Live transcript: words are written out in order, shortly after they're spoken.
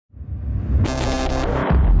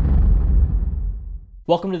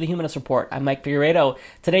Welcome to the Humanist Report. I'm Mike Figueredo.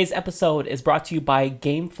 Today's episode is brought to you by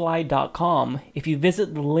Gamefly.com. If you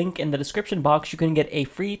visit the link in the description box, you can get a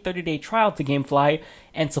free 30-day trial to Gamefly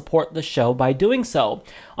and support the show by doing so.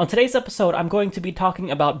 On today's episode, I'm going to be talking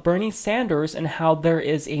about Bernie Sanders and how there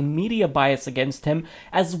is a media bias against him,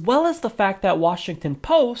 as well as the fact that Washington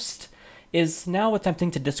Post is now attempting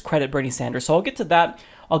to discredit Bernie Sanders. So I'll get to that.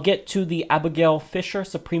 I'll get to the Abigail Fisher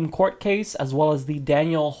Supreme Court case, as well as the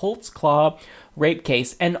Daniel Holtzclaw rape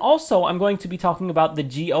case. And also, I'm going to be talking about the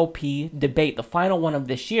GOP debate, the final one of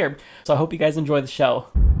this year. So I hope you guys enjoy the show.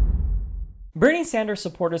 Bernie Sanders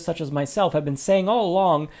supporters such as myself have been saying all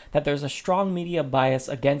along that there's a strong media bias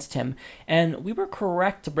against him, and we were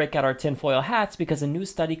correct to break out our tinfoil hats because a new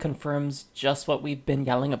study confirms just what we've been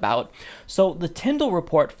yelling about. So the Tyndall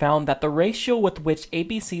report found that the ratio with which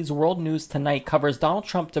ABC's World News Tonight covers Donald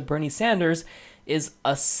Trump to Bernie Sanders is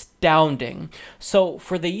astounding. So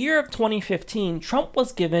for the year of 2015, Trump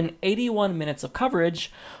was given 81 minutes of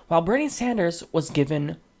coverage, while Bernie Sanders was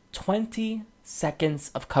given 20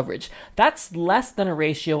 seconds of coverage. That's less than a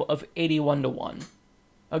ratio of 81 to 1.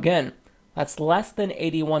 Again, that's less than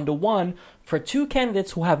 81 to 1 for two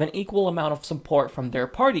candidates who have an equal amount of support from their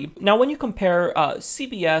party. Now, when you compare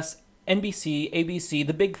CBS, NBC, ABC,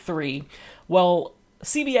 the big three, well,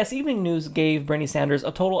 CBS Evening News gave Bernie Sanders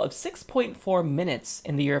a total of 6.4 minutes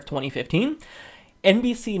in the year of 2015.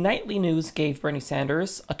 NBC Nightly News gave Bernie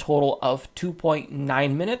Sanders a total of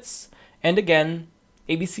 2.9 minutes. And again,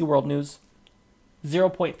 ABC World News,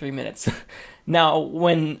 0.3 minutes. Now,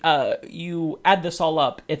 when you add this all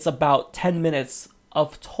up, it's about 10 minutes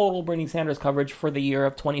of total Bernie Sanders coverage for the year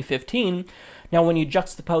of 2015. Now, when you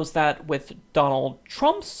juxtapose that with Donald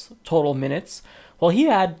Trump's total minutes, well, he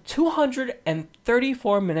had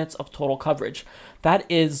 234 minutes of total coverage. That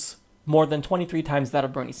is more than 23 times that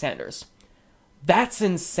of Bernie Sanders. That's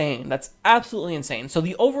insane. That's absolutely insane. So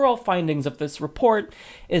the overall findings of this report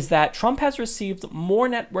is that Trump has received more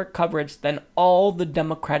network coverage than all the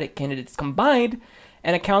Democratic candidates combined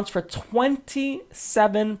and accounts for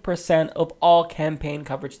 27% of all campaign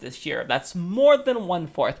coverage this year. That's more than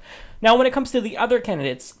 1/4. Now, when it comes to the other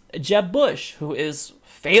candidates, Jeb Bush, who is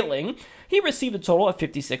failing, he received a total of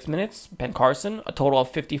 56 minutes. Ben Carson, a total of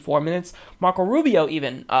 54 minutes. Marco Rubio,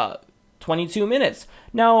 even 22 minutes.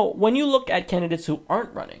 Now, when you look at candidates who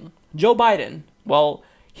aren't running, Joe Biden, well,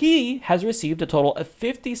 he has received a total of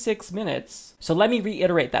 56 minutes. So let me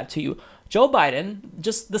reiterate that to you. Joe Biden,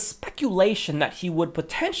 just the speculation that he would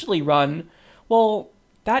potentially run, well,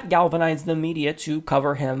 that galvanized the media to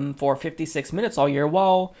cover him for 56 minutes all year,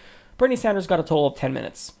 while Bernie Sanders got a total of 10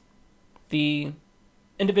 minutes. The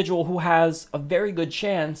individual who has a very good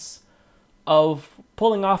chance of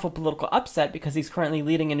pulling off a political upset because he's currently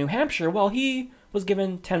leading in New Hampshire, well, he was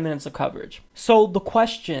given 10 minutes of coverage. So the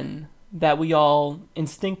question that we all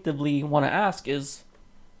instinctively want to ask is,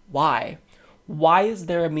 why? Why is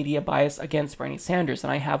there a media bias against Bernie Sanders?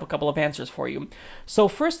 And I have a couple of answers for you. So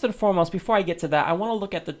first and foremost, before I get to that, I want to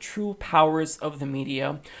look at the true powers of the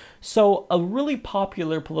media. So a really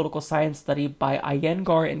popular political science study by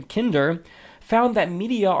Iyengar and Kinder found that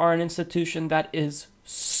media are an institution that is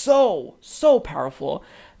so powerful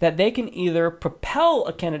that they can either propel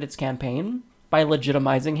a candidate's campaign by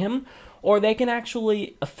legitimizing him, or they can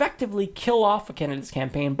actually effectively kill off a candidate's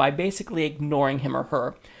campaign by basically ignoring him or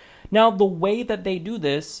her. Now, the way that they do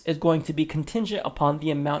this is going to be contingent upon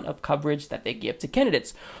the amount of coverage that they give to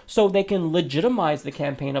candidates. So they can legitimize the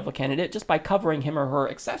campaign of a candidate just by covering him or her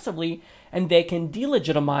excessively, and they can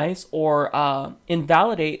delegitimize or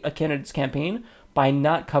invalidate a candidate's campaign by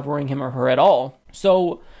not covering him or her at all.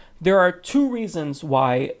 So there are two reasons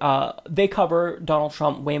why they cover Donald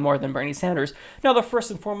Trump way more than Bernie Sanders. Now, the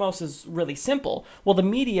first and foremost is really simple. Well, the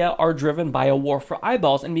media are driven by a war for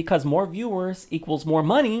eyeballs, and because more viewers equals more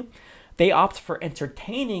money, they opt for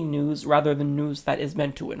entertaining news rather than news that is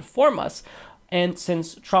meant to inform us. And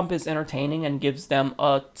since Trump is entertaining and gives them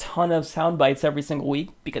a ton of sound bites every single week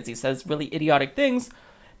because he says really idiotic things,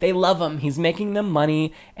 they love him. He's making them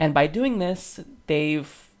money, and by doing this,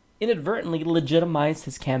 they've inadvertently legitimized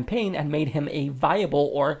his campaign and made him a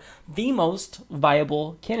viable or the most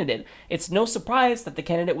viable candidate. It's no surprise that the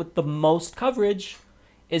candidate with the most coverage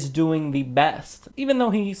is doing the best. Even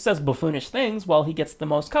though he says buffoonish things, well, he gets the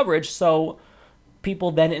most coverage, so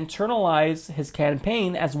people then internalize his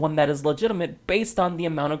campaign as one that is legitimate based on the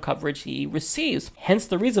amount of coverage he receives. Hence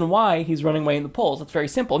the reason why he's running away in the polls. It's very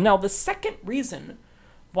simple. Now, the second reason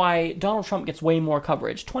why Donald Trump gets way more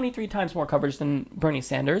coverage, 23 times more coverage than Bernie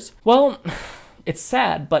Sanders, well, it's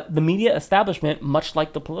sad, but the media establishment, much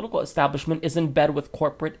like the political establishment, is in bed with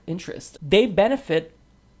corporate interests. They benefit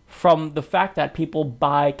from the fact that people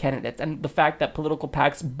buy candidates and the fact that political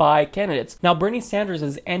PACs buy candidates. Now, Bernie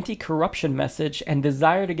Sanders' anti-corruption message and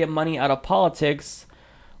desire to get money out of politics,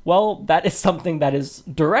 well, that is something that is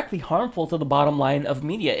directly harmful to the bottom line of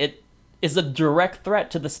media. It is a direct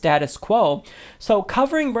threat to the status quo. So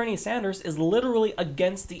covering Bernie Sanders is literally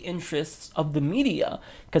against the interests of the media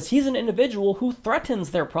because he's an individual who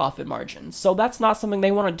threatens their profit margins. So that's not something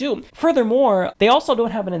they want to do. Furthermore, they also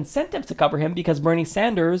don't have an incentive to cover him because Bernie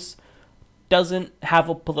Sanders doesn't have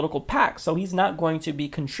a political PAC. So he's not going to be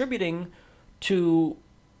contributing to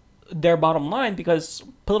their bottom line because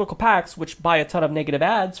political PACs, which buy a ton of negative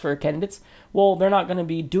ads for candidates, well, they're not going to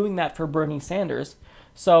be doing that for Bernie Sanders.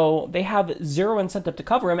 So they have zero incentive to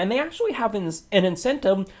cover him, and they actually have an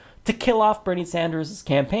incentive to kill off Bernie Sanders'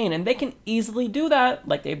 campaign, and they can easily do that,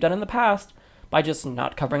 like they've done in the past, by just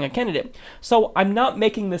not covering a candidate. So I'm not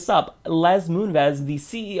making this up. Les Moonves, the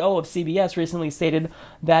CEO of CBS, recently stated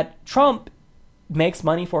that Trump makes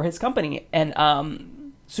money for his company, and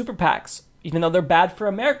super PACs, even though they're bad for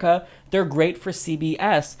America, they're great for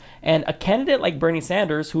CBS. And a candidate like Bernie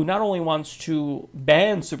Sanders, who not only wants to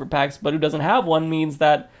ban super PACs, but who doesn't have one, means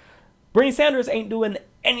that Bernie Sanders ain't doing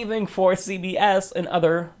anything for CBS and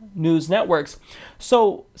other news networks.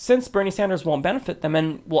 So since Bernie Sanders won't benefit them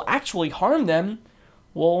and will actually harm them,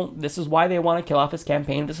 well, this is why they want to kill off his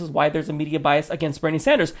campaign. This is why there's a media bias against Bernie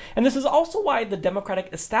Sanders. And this is also why the Democratic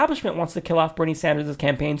establishment wants to kill off Bernie Sanders'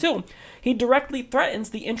 campaign too. He directly threatens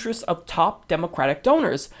the interests of top Democratic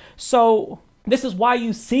donors. So this is why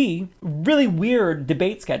you see really weird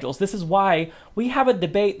debate schedules. This is why we have a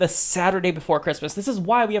debate the Saturday before Christmas. This is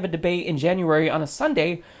why we have a debate in January on a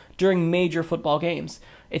Sunday during major football games.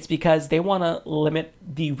 It's because they want to limit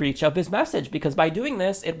the reach of his message, because by doing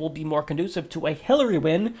this, it will be more conducive to a Hillary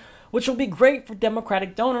win, which will be great for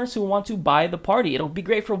Democratic donors who want to buy the party. It'll be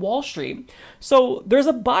great for Wall Street. So there's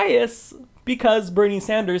a bias because Bernie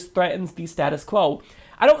Sanders threatens the status quo.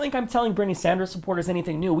 I don't think I'm telling Bernie Sanders supporters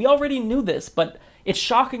anything new. We already knew this, but it's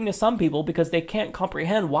shocking to some people because they can't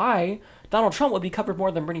comprehend why Donald Trump would be covered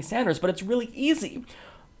more than Bernie Sanders, but it's really easy.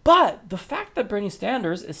 But the fact that Bernie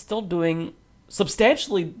Sanders is still doing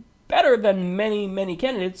substantially better than many, many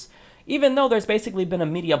candidates, even though there's basically been a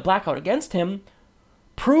media blackout against him,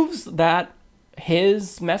 proves that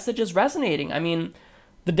his message is resonating. I mean,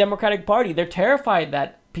 the Democratic Party, they're terrified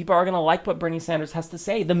that people are going to like what Bernie Sanders has to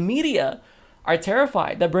say. The media are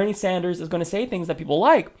terrified that Bernie Sanders is going to say things that people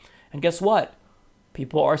like. And guess what?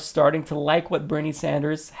 People are starting to like what Bernie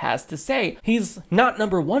Sanders has to say. He's not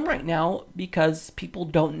number one right now because people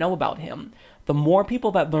don't know about him. The more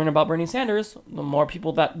people that learn about Bernie Sanders, the more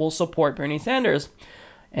people that will support Bernie Sanders.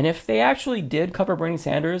 And if they actually did cover Bernie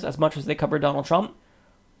Sanders as much as they covered Donald Trump,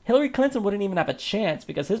 Hillary Clinton wouldn't even have a chance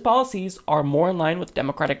because his policies are more in line with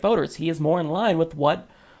Democratic voters. He is more in line with what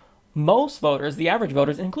most voters, the average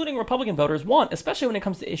voters, including Republican voters, want, especially when it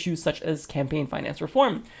comes to issues such as campaign finance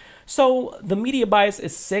reform. So the media bias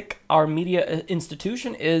is sick. Our media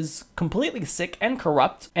institution is completely sick and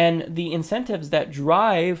corrupt. And the incentives that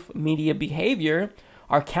drive media behavior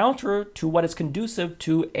are counter to what is conducive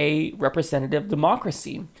to a representative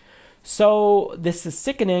democracy. So this is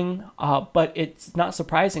sickening, but it's not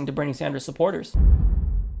surprising to Bernie Sanders supporters.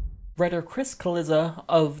 Writer Chris Kaliza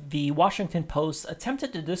of the Washington Post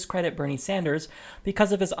attempted to discredit Bernie Sanders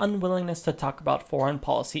because of his unwillingness to talk about foreign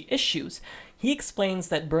policy issues. He explains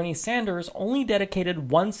that Bernie Sanders only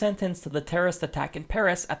dedicated one sentence to the terrorist attack in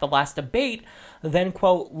Paris at the last debate, then,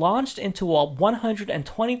 quote, launched into a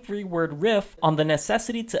 123-word riff on the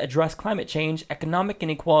necessity to address climate change, economic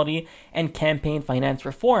inequality, and campaign finance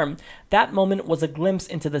reform. That moment was a glimpse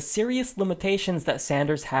into the serious limitations that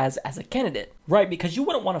Sanders has as a candidate. Right, because you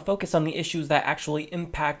wouldn't want to focus on the issues that actually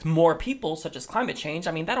impact more people, such as climate change.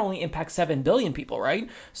 I mean, that only impacts 7 billion people, right?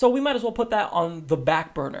 So we might as well put that on the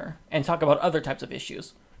back burner and talk about other types of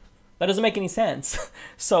issues. That doesn't make any sense.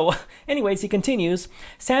 So anyways, he continues,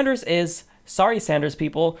 Sanders is, sorry Sanders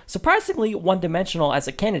people, surprisingly one-dimensional as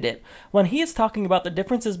a candidate. When he is talking about the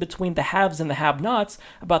differences between the haves and the have-nots,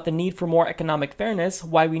 about the need for more economic fairness,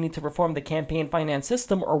 why we need to reform the campaign finance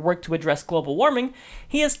system or work to address global warming,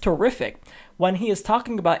 he is terrific. When he is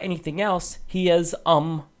talking about anything else, he is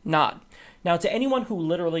not. Now, to anyone who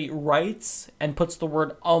literally writes and puts the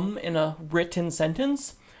word in a written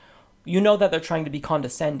sentence, you know that they're trying to be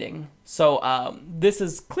condescending. So this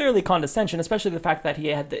is clearly condescension, especially the fact that he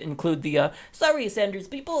had to include the, sorry, Sanders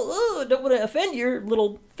people, don't want to offend your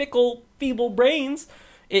little fickle, feeble brains.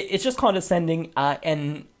 It's just condescending,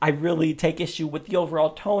 and I really take issue with the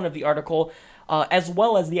overall tone of the article. as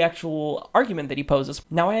well as the actual argument that he poses.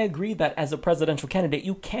 Now, I agree that as a presidential candidate,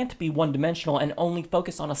 you can't be one-dimensional and only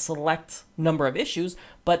focus on a select number of issues,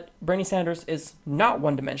 but Bernie Sanders is not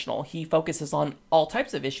one-dimensional. He focuses on all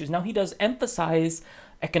types of issues. Now, he does emphasize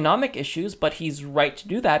economic issues, but he's right to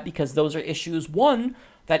do that because those are issues, one,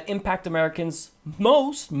 that impact Americans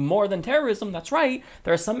more than terrorism. That's right.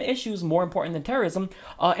 There are some issues more important than terrorism.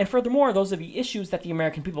 And furthermore, those are the issues that the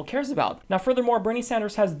American people cares about. Now, furthermore, Bernie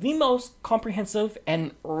Sanders has the most comprehensive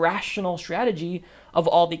and rational strategy of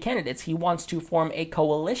all the candidates. He wants to form a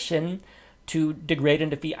coalition to degrade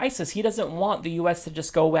and defeat ISIS. He doesn't want the U.S. to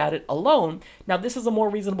just go at it alone. Now, this is a more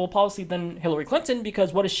reasonable policy than Hillary Clinton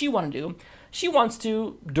because what does she want to do? She wants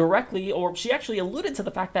to directly, or she actually alluded to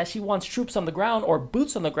the fact that she wants troops on the ground or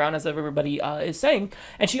boots on the ground, as everybody is saying.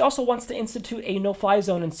 And she also wants to institute a no-fly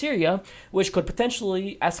zone in Syria, which could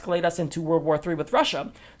potentially escalate us into World War III with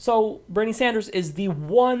Russia. So Bernie Sanders is the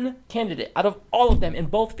one candidate out of all of them in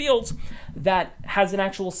both fields that has an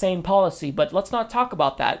actual sane policy. But let's not talk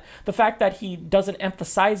about that. The fact that he doesn't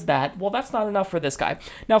emphasize that, well, that's not enough for this guy.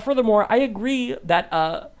 Now, furthermore, I agree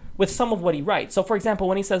that with some of what he writes. So, for example,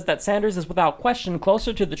 when he says that Sanders is without question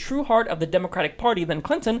closer to the true heart of the Democratic Party than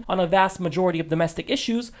Clinton on a vast majority of domestic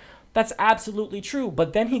issues, that's absolutely true.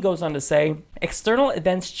 But then he goes on to say, external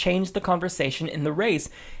events changed the conversation in the race,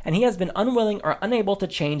 and he has been unwilling or unable to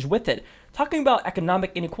change with it. Talking about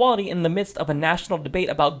economic inequality in the midst of a national debate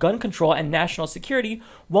about gun control and national security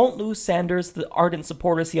won't lose Sanders the ardent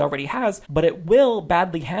supporters he already has, but it will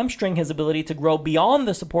badly hamstring his ability to grow beyond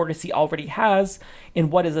the supporters he already has in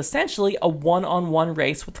what is essentially a one-on-one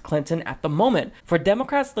race with Clinton at the moment. For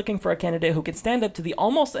Democrats looking for a candidate who can stand up to the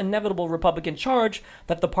almost inevitable Republican charge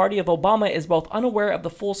that the party of Obama is both unaware of the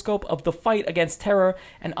full scope of the fight against terror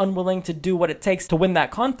and unwilling to do what it takes to win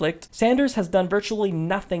that conflict, Sanders has done virtually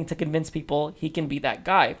nothing to convince people he can be that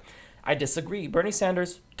guy. I disagree. Bernie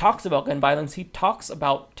Sanders talks about gun violence. He talks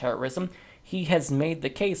about terrorism. He has made the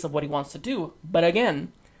case of what he wants to do. But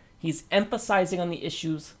again, he's emphasizing on the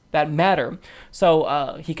issues that matter.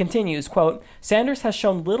 So he continues, quote, Sanders has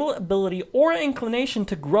shown little ability or inclination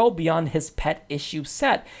to grow beyond his pet issue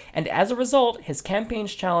set, and as a result, his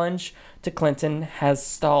campaign's challenge to Clinton has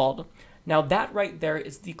stalled. Now that right there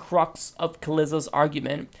is the crux of Kaliza's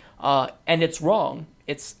argument, and it's wrong.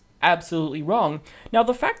 It's absolutely wrong. Now,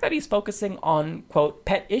 the fact that he's focusing on, quote,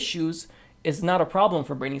 pet issues is not a problem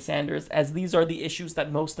for Bernie Sanders, as these are the issues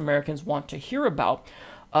that most Americans want to hear about.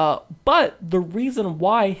 But the reason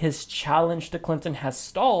why his challenge to Clinton has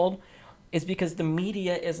stalled is because the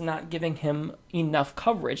media is not giving him enough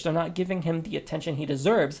coverage. They're not giving him the attention he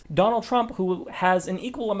deserves. Donald Trump, who has an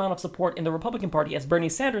equal amount of support in the Republican Party as Bernie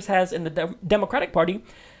Sanders has in the Democratic Party,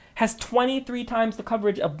 has 23 times the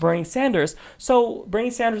coverage of Bernie Sanders. So Bernie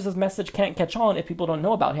Sanders' message can't catch on if people don't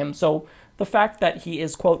know about him. So the fact that he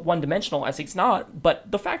is, quote, one-dimensional, as he's not,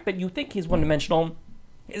 but the fact that you think he's one-dimensional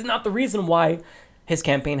is not the reason why his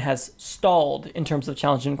campaign has stalled in terms of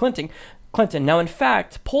challenging Clinton. Now, in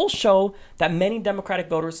fact, polls show that many Democratic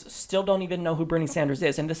voters still don't even know who Bernie Sanders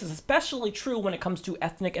is, and this is especially true when it comes to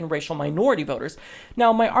ethnic and racial minority voters.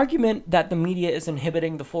 Now, my argument that the media is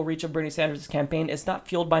inhibiting the full reach of Bernie Sanders' campaign is not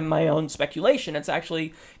fueled by my own speculation. It's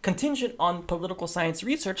actually contingent on political science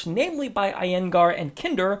research, namely by Iyengar and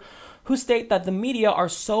Kinder, who state that the media are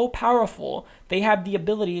so powerful, they have the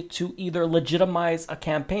ability to either legitimize a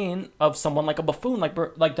campaign of someone like a buffoon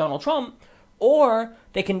like Donald Trump, or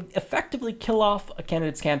they can effectively kill off a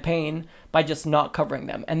candidate's campaign by just not covering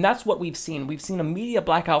them. And that's what we've seen. We've seen a media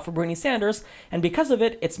blackout for Bernie Sanders, and because of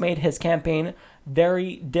it, it's made his campaign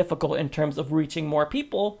very difficult in terms of reaching more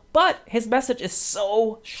people. But his message is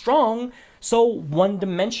so strong, so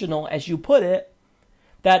one-dimensional, as you put it,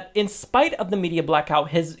 that in spite of the media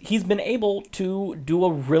blackout, he's been able to do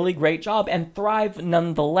a really great job and thrive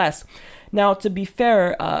nonetheless. Now, to be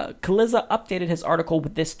fair, Kaliza updated his article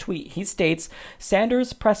with this tweet. He states,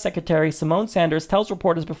 Sanders' press secretary, Simone Sanders, tells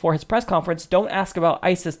reporters before his press conference, don't ask about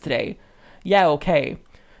ISIS today. Yeah, okay.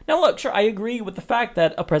 Now, look, sure, I agree with the fact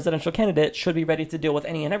that a presidential candidate should be ready to deal with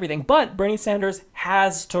any and everything, but Bernie Sanders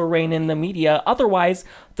has to rein in the media. Otherwise,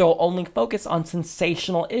 they'll only focus on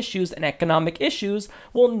sensational issues, and economic issues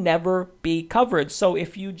will never be covered. So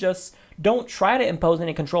if you just don't try to impose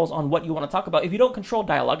any controls on what you want to talk about, if you don't control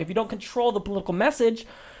dialogue, if you don't control the political message,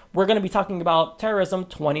 we're going to be talking about terrorism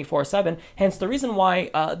 24/7. Hence the reason why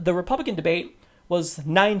the Republican debate was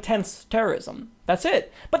 9/10 terrorism. That's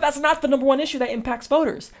it. But that's not the number one issue that impacts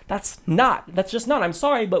voters. That's just not. I'm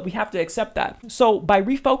sorry, but we have to accept that. So by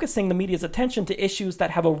refocusing the media's attention to issues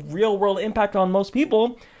that have a real world impact on most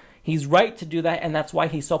people, He's right to do that, and that's why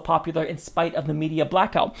he's so popular in spite of the media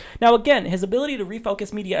blackout. Now, again, his ability to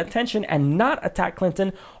refocus media attention and not attack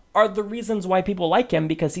Clinton are the reasons why people like him,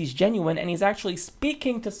 because he's genuine and he's actually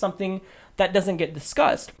speaking to something that doesn't get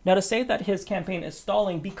discussed. Now, to say that his campaign is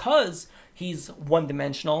stalling because he's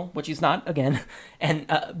one-dimensional, which he's not, again, and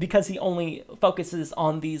because he only focuses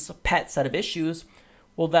on these pet set of issues,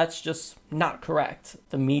 well, that's just not correct.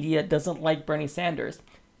 The media doesn't like Bernie Sanders.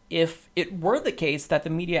 If it were the case that the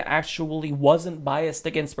media actually wasn't biased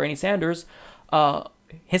against Bernie Sanders,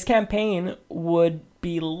 his campaign would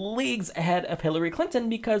be leagues ahead of Hillary Clinton,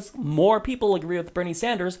 because more people agree with Bernie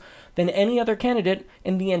Sanders than any other candidate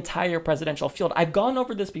in the entire presidential field. I've gone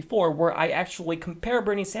over this before, where I actually compare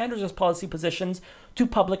Bernie Sanders' policy positions to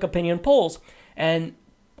public opinion polls, and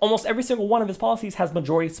almost every single one of his policies has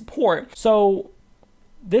majority support. So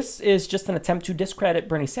this is just an attempt to discredit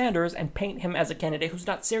Bernie Sanders and paint him as a candidate who's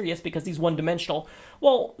not serious because he's one-dimensional.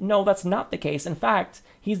 Well, no, that's not the case. In fact,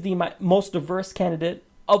 he's the most diverse candidate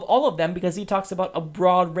of all of them, because he talks about a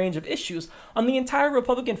broad range of issues. On the entire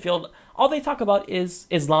Republican field, all they talk about is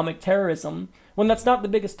Islamic terrorism, when that's not the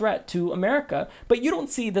biggest threat to America. But you don't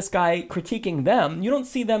see this guy critiquing them. You don't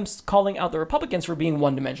see them calling out the Republicans for being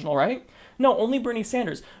one-dimensional, right? No, only Bernie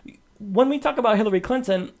Sanders. When we talk about Hillary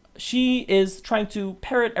Clinton, she is trying to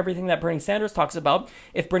parrot everything that Bernie Sanders talks about.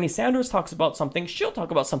 If Bernie Sanders talks about something, she'll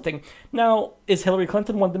talk about something. Now, is Hillary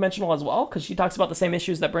Clinton one-dimensional as well, because she talks about the same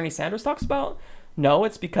issues that Bernie Sanders talks about? No,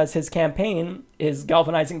 it's because his campaign is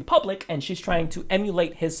galvanizing the public, and she's trying to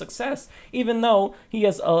emulate his success, even though he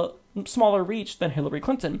has a smaller reach than Hillary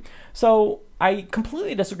Clinton. So I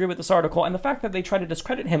completely disagree with this article, and the fact that they try to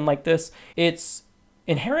discredit him like this, it's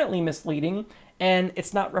inherently misleading, and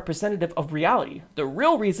it's not representative of reality. The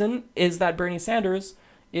real reason is that Bernie Sanders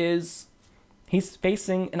he's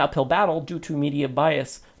facing an uphill battle due to media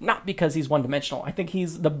bias, not because he's one-dimensional. I think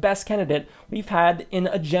he's the best candidate we've had in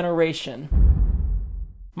a generation.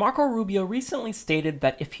 Marco Rubio recently stated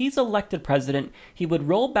that if he's elected president, he would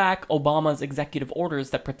roll back Obama's executive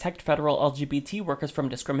orders that protect federal LGBT workers from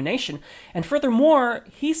discrimination. And furthermore,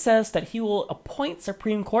 he says that he will appoint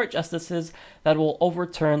Supreme Court justices that will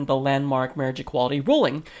overturn the landmark marriage equality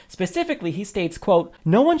ruling. Specifically, he states, quote,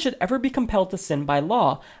 "No one should ever be compelled to sin by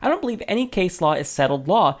law. I don't believe any case law is settled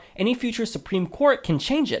law. Any future Supreme Court can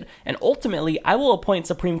change it. And ultimately, I will appoint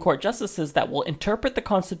Supreme Court justices that will interpret the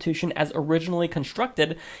Constitution as originally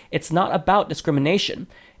constructed. It's not about discrimination.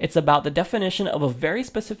 It's about the definition of a very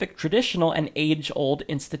specific traditional and age-old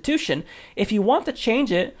institution. If you want to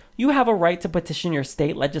change it, you have a right to petition your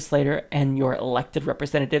state legislator and your elected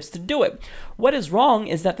representatives to do it. What is wrong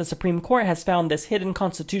is that the Supreme Court has found this hidden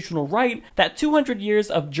constitutional right that 200 years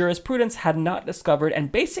of jurisprudence had not discovered,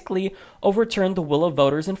 and basically overturned the will of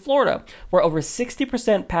voters in Florida, where over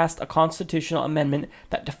 60% passed a constitutional amendment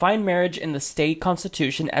that defined marriage in the state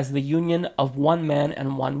constitution as the union of one man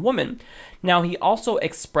and one woman. Now, he also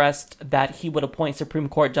expressed that he would appoint Supreme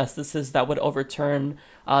Court justices that would overturn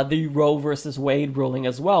the Roe versus Wade ruling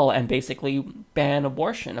as well, and basically ban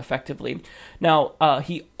abortion effectively. Now,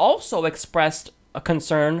 he also expressed a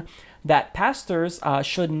concern that pastors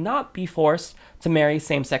should not be forced to marry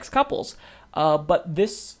same-sex couples. But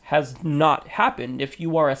this has not happened. If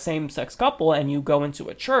you are a same-sex couple and you go into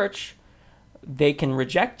a church, they can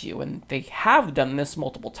reject you, and they have done this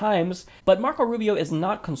multiple times. But Marco Rubio is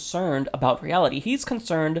not concerned about reality. He's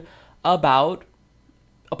concerned about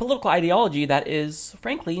a political ideology that is,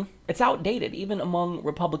 frankly, it's outdated, even among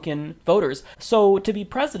Republican voters. So to be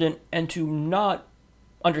president and to not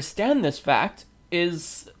understand this fact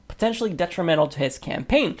is potentially detrimental to his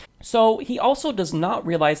campaign. So he also does not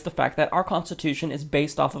realize the fact that our Constitution is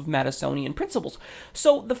based off of Madisonian principles.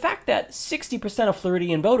 So the fact that 60% of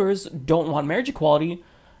Floridian voters don't want marriage equality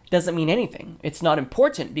doesn't mean anything. It's not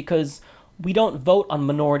important because we don't vote on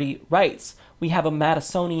minority rights. We have a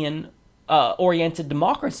Madisonian oriented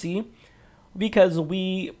democracy because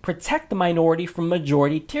we protect the minority from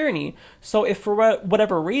majority tyranny. So if for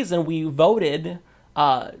whatever reason we voted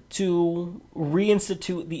to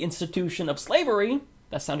reinstitute the institution of slavery,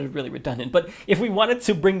 that sounded really redundant, but if we wanted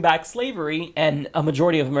to bring back slavery and a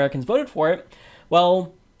majority of Americans voted for it,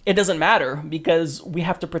 well, it doesn't matter because we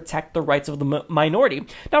have to protect the rights of the minority.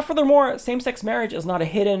 Now, furthermore, same-sex marriage is not a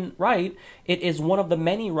hidden right. It is one of the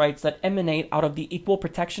many rights that emanate out of the Equal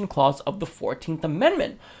Protection Clause of the 14th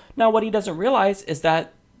Amendment. Now, what he doesn't realize is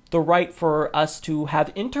that the right for us to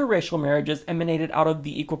have interracial marriages emanated out of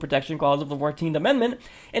the Equal Protection Clause of the 14th Amendment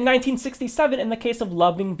in 1967 in the case of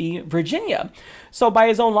Loving v. Virginia. So by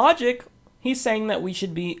his own logic, he's saying that we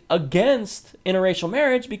should be against interracial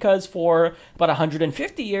marriage because for about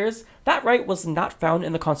 150 years, that right was not found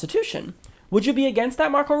in the Constitution. Would you be against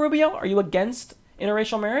that, Marco Rubio? Are you against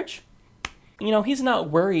interracial marriage? He's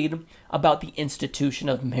not worried about the institution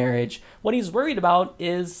of marriage. What he's worried about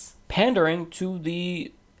is pandering to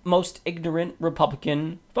the most ignorant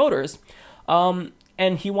Republican voters.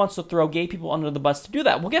 And he wants to throw gay people under the bus to do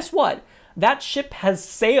that. Well, guess what? That ship has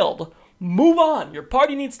sailed. Move on. Your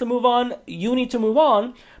party needs to move on. You need to move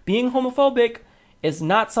on. Being homophobic is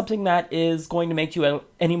not something that is going to make you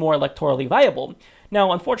any more electorally viable.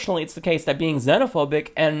 Now, unfortunately, it's the case that being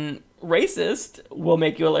xenophobic and racist will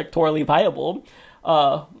make you electorally viable.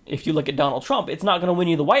 If you look at Donald Trump, it's not going to win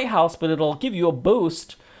you the White House, but it'll give you a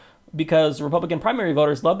boost because Republican primary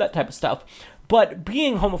voters love that type of stuff. But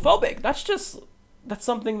being homophobic, that's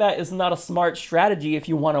something that is not a smart strategy if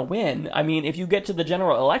you want to win. I mean, if you get to the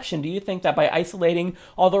general election, do you think that by isolating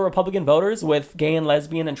all the Republican voters with gay and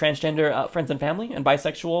lesbian and transgender friends and family and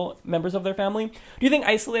bisexual members of their family, do you think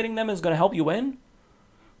isolating them is going to help you win?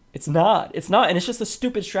 It's not. And it's just a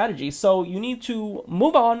stupid strategy. So you need to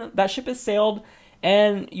move on. That ship has sailed,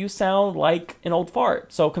 and you sound like an old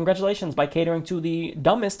fart. So congratulations by catering to the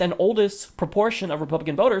dumbest and oldest proportion of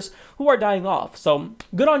Republican voters who are dying off. So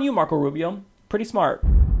good on you, Marco Rubio. Pretty smart.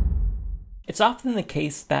 It's often the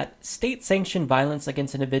case that state-sanctioned violence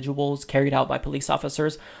against individuals carried out by police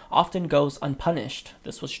officers often goes unpunished.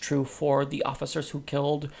 This was true for the officers who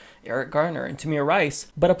killed Eric Garner and Tamir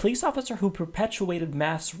Rice. But a police officer who perpetuated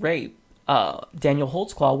mass rape, Daniel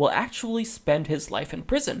Holtzclaw, will actually spend his life in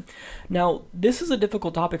prison. Now, this is a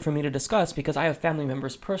difficult topic for me to discuss because I have family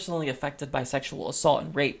members personally affected by sexual assault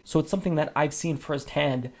and rape. So it's something that I've seen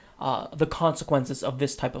firsthand, the consequences of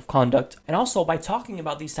this type of conduct. And also, by talking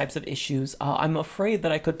about these types of issues, I'm afraid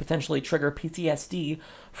that I could potentially trigger PTSD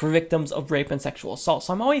for victims of rape and sexual assault.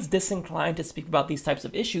 So I'm always disinclined to speak about these types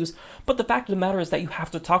of issues, but the fact of the matter is that you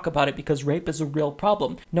have to talk about it because rape is a real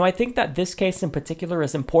problem. Now, I think that this case in particular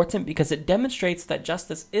is important because it demonstrates that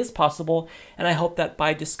justice is possible, and I hope that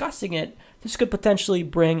by discussing it, this could potentially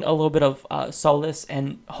bring a little bit of solace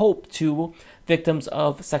and hope to victims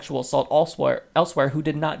of sexual assault elsewhere who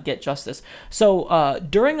did not get justice. So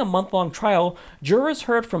during a month-long trial, jurors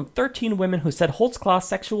heard from 13 women who said Holtzclaw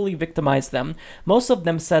sexually victimized them. Most of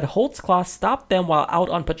them said Holtzclaw stopped them while out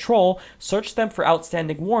on patrol, searched them for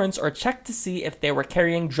outstanding warrants, or checked to see if they were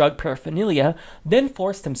carrying drug paraphernalia, then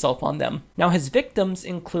forced himself on them. Now, his victims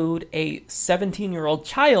include a 17-year-old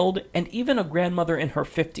child and even a grandmother in her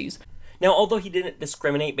 50s. Now, although he didn't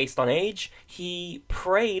discriminate based on age, he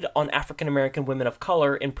preyed on African-American women of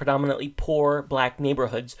color in predominantly poor black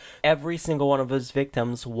neighborhoods. Every single one of his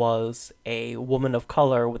victims was a woman of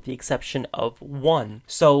color with the exception of one.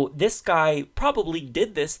 So this guy probably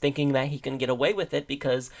did this thinking that he can get away with it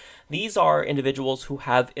because these are individuals who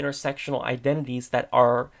have intersectional identities that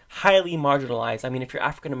are highly marginalized. I mean, if you're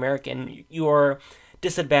African-American, you're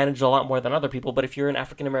disadvantaged a lot more than other people, but if you're an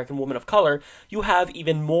African-American woman of color, you have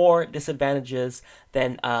even more disadvantages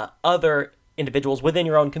than other individuals within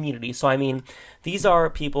your own community. So, I mean, these are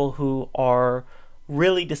people who are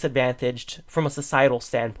really disadvantaged from a societal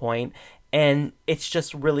standpoint, and it's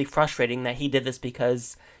just really frustrating that he did this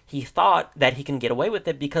because he thought that he can get away with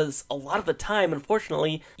it because a lot of the time,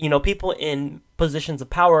 unfortunately, people in positions of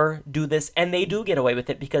power do this, and they do get away with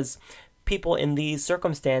it because people in these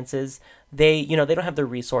circumstances, they don't have the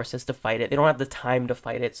resources to fight it. They don't have the time to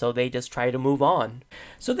fight it, so they just try to move on.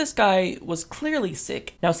 So this guy was clearly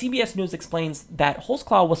sick. Now, CBS News explains that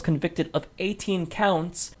Holtzclaw was convicted of 18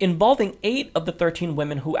 counts involving 8 of the 13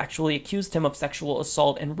 women who actually accused him of sexual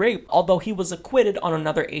assault and rape, although he was acquitted on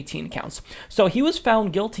another 18 counts. So he was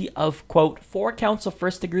found guilty of, quote, 4 counts of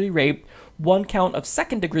first-degree rape, 1 count of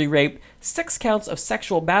second-degree rape, 6 counts of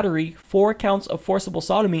sexual battery, 4 counts of forcible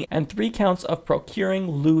sodomy, and 3 counts of procuring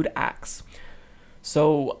lewd acts.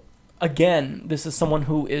 So, again, this is someone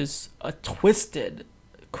who is a twisted,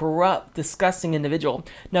 corrupt, disgusting individual.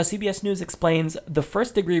 Now, CBS News explains the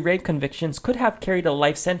first-degree rape convictions could have carried a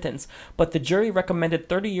life sentence, but the jury recommended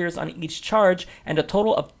 30 years on each charge and a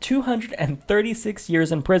total of 236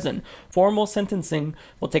 years in prison. Formal sentencing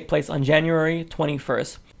will take place on January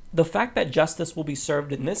 21st. The fact that justice will be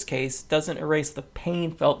served in this case doesn't erase the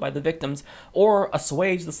pain felt by the victims or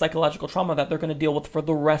assuage the psychological trauma that they're going to deal with for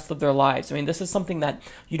the rest of their lives. I mean, this is something that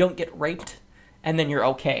you don't get raped and then you're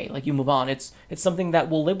okay, like you move on. It's something that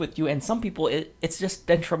will live with you, and some people, it's just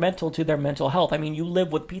detrimental to their mental health. I mean, you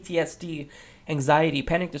live with PTSD, anxiety,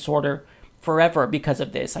 panic disorder forever because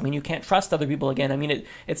of this. I mean, you can't trust other people again. I mean,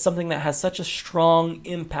 it's something that has such a strong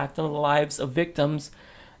impact on the lives of victims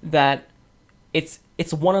that it's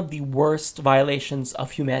one of the worst violations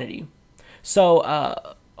of humanity.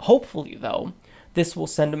 So, hopefully, though, This will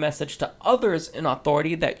send a message to others in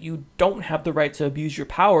authority that you don't have the right to abuse your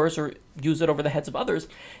powers or use it over the heads of others.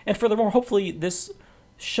 And furthermore, hopefully this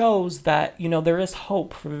shows that, there is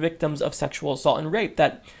hope for victims of sexual assault and rape,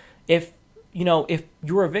 that if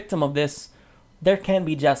you're a victim of this, there can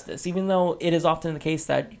be justice. Even though it is often the case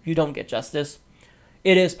that you don't get justice,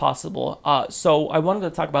 it is possible. So I wanted to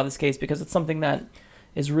talk about this case because it's something that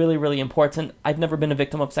is really, really important. I've never been a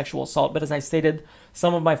victim of sexual assault, but as I stated,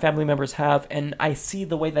 some of my family members have, and I see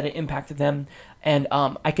the way that it impacted them, and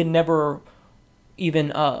I can never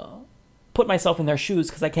even put myself in their shoes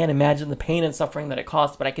because I can't imagine the pain and suffering that it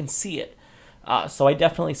caused, but I can see it. So I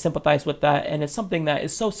definitely sympathize with that, and it's something that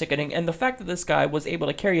is so sickening. And the fact that this guy was able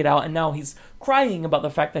to carry it out, and now he's crying about the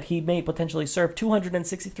fact that he may potentially serve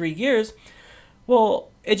 263 years, well,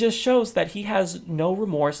 it just shows that he has no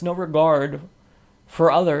remorse, no regard for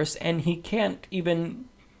others, and he can't even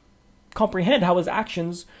comprehend how his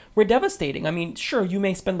actions were devastating. I mean, sure, you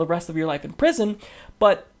may spend the rest of your life in prison,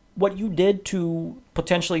 but what you did to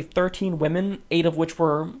potentially 13 women, 8 of which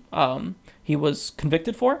were he was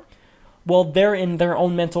convicted for, well, they're in their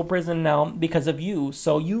own mental prison now because of you.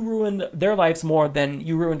 So you ruined their lives more than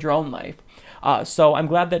you ruined your own life. So I'm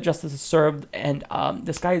glad that justice is served, and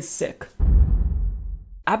this guy is sick.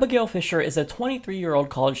 Abigail Fisher is a 23-year-old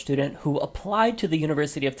college student who applied to the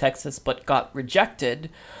University of Texas but got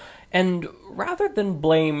rejected. And rather than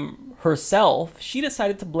blame herself, she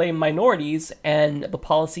decided to blame minorities and the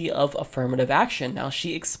policy of affirmative action. Now,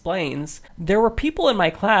 she explains, "There were people in my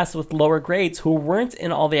class with lower grades who weren't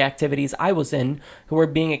in all the activities I was in, who were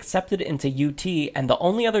being accepted into UT, and the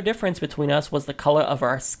only other difference between us was the color of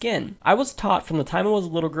our skin. I was taught from the time I was a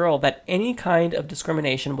little girl that any kind of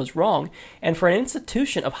discrimination was wrong, and for an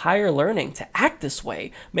institution of higher learning to act this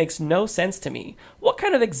way makes no sense to me. What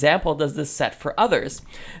kind of example does this set for others?"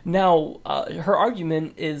 Now, her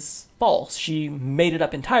argument is false. She made it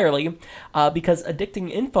up entirely because Addicting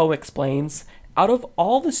Info explains, out of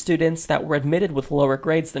all the students that were admitted with lower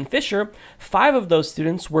grades than Fisher, 5 of those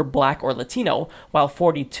students were Black or Latino, while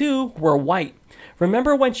 42 were white.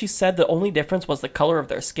 Remember when she said the only difference was the color of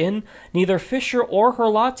their skin? Neither Fisher or her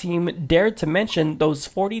law team dared to mention those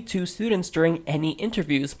 42 students during any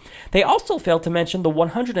interviews. They also failed to mention the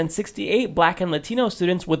 168 Black and Latino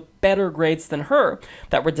students with better grades than her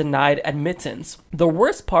that were denied admittance. The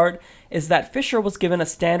worst part is that Fisher was given a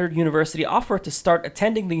standard university offer to start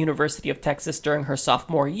attending the University of Texas during her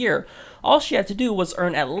sophomore year. All she had to do was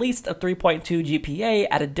earn at least a 3.2 GPA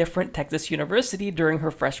at a different Texas university during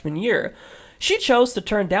her freshman year. She chose to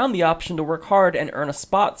turn down the option to work hard and earn a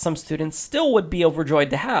spot some students still would be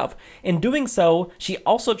overjoyed to have. In doing so, she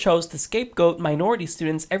also chose to scapegoat minority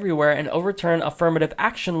students everywhere and overturn affirmative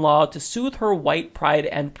action law to soothe her white pride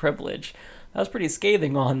and privilege. That was pretty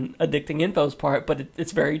scathing on Addicting Info's part, but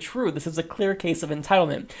it's very true. This is a clear case of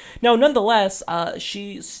entitlement. Now, nonetheless,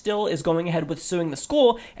 she still is going ahead with suing the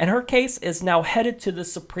school, and her case is now headed to the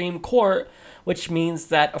Supreme Court, which means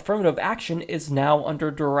that affirmative action is now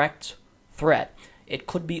under direct threat. It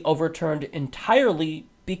could be overturned entirely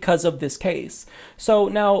because of this case. So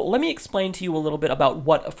now let me explain to you a little bit about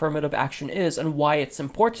what affirmative action is and why it's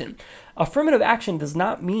important. Affirmative action does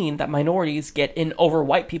not mean that minorities get in over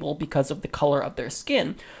white people because of the color of their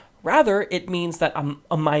skin. Rather, it means that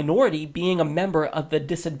a minority being a member of the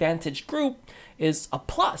disadvantaged group is a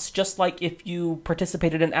plus. Just like if you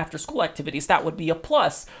participated in after-school activities, that would be a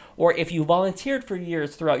plus. Or if you volunteered for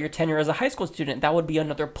years throughout your tenure as a high school student, that would be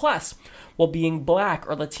another plus. Well, being Black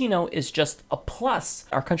or Latino is just a plus.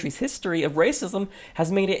 Our country's history of racism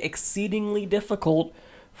has made it exceedingly difficult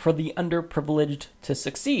for the underprivileged to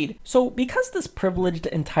succeed. So because this privileged,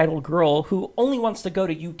 entitled girl who only wants to go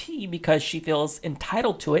to UT because she feels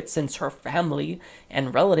entitled to it since her family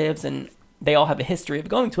and relatives and they all have a history of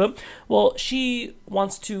going to it, well, she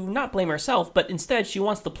wants to not blame herself, but instead she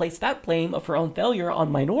wants to place that blame of her own failure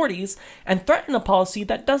on minorities and threaten a policy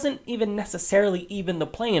that doesn't even necessarily even the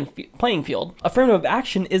playing field. Affirmative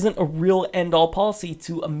action isn't a real end-all policy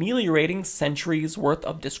to ameliorating centuries worth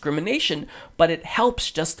of discrimination, but it helps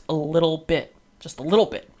just a little bit.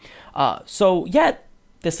 So yet,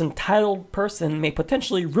 this entitled person may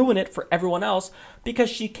potentially ruin it for everyone else because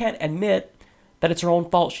she can't admit that it's her own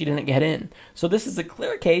fault she didn't get in. So this is a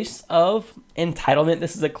clear case of entitlement.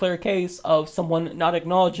 This is a clear case of someone not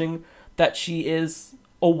acknowledging that she is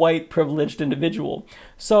a white privileged individual.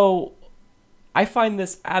 So I find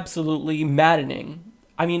this absolutely maddening.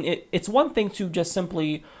 I mean, it's one thing to just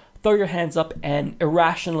simply throw your hands up and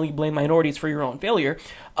irrationally blame minorities for your own failure,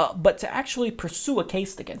 but to actually pursue a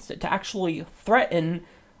case against it, to actually threaten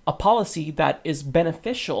a policy that is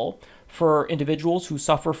beneficial for individuals who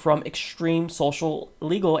suffer from extreme social,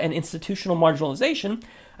 legal, and institutional marginalization.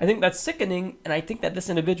 I think that's sickening, and I think that this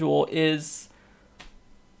individual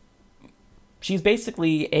she's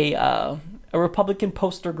basically a Republican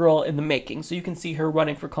poster girl in the making. So you can see her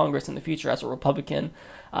running for Congress in the future as a Republican,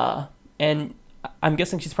 and I'm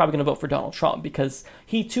guessing she's probably going to vote for Donald Trump because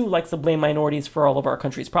he too likes to blame minorities for all of our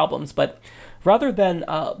country's problems. But rather than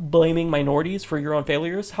blaming minorities for your own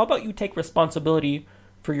failures, how about you take responsibility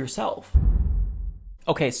for yourself?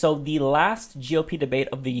 Okay, so the last GOP debate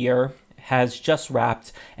of the year has just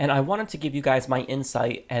wrapped, and I wanted to give you guys my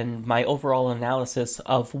insight and my overall analysis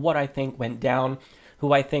of what I think went down,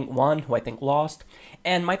 who I think won, who I think lost.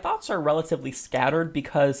 And my thoughts are relatively scattered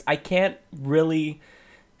because I can't really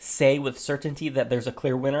say with certainty that there's a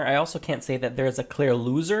clear winner. I also can't say that there's a clear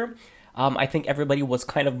loser. I think everybody was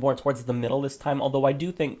kind of more towards the middle this time, although I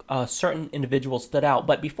do think certain individuals stood out.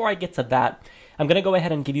 But before I get to that, I'm going to go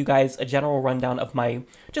ahead and give you guys a general rundown of my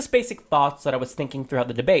just basic thoughts that I was thinking throughout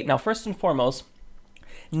the debate. Now, first and foremost,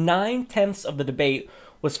 9/10 of the debate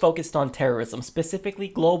was focused on terrorism, specifically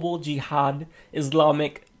global jihad,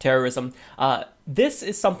 Islamic terrorism. This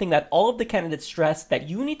is something that all of the candidates stressed that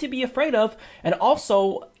you need to be afraid of, and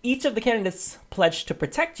also each of the candidates pledged to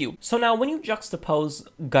protect you. So now when you juxtapose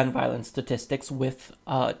gun violence statistics with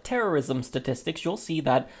terrorism statistics, you'll see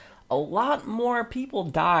that a lot more people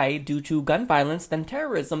die due to gun violence than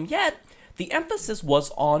terrorism, yet the emphasis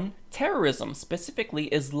was on terrorism, specifically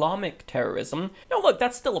Islamic terrorism. Now look,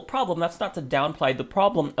 that's still a problem. That's not to downplay the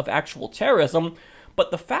problem of actual terrorism,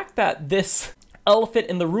 but the fact that this elephant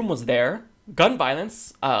in the room was there, gun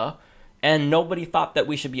violence, and nobody thought that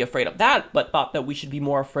we should be afraid of that, but thought that we should be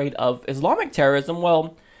more afraid of Islamic terrorism,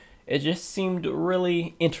 well, it just seemed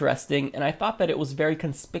really interesting, and I thought that it was very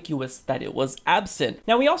conspicuous that it was absent.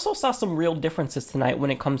 Now, we also saw some real differences tonight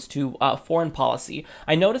when it comes to foreign policy.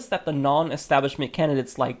 I noticed that the non-establishment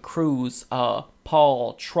candidates like Cruz,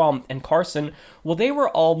 Paul, Trump, and Carson, well, they were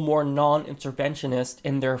all more non-interventionist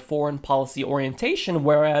in their foreign policy orientation,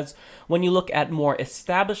 whereas when you look at more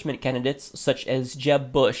establishment candidates, such as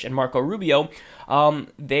Jeb Bush and Marco Rubio,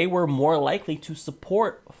 they were more likely to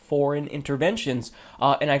support foreign interventions.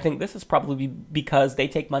 And I think this is probably because they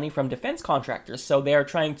take money from defense contractors, so they are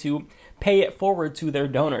trying to pay it forward to their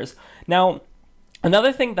donors. Now,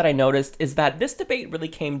 another thing that I noticed is that this debate really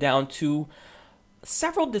came down to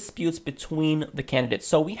several disputes between the candidates.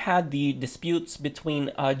 So we had the disputes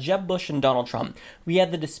between Jeb Bush and Donald Trump. We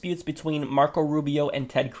had the disputes between Marco Rubio and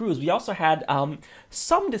Ted Cruz. We also had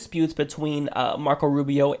some disputes between Marco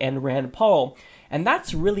Rubio and Rand Paul. And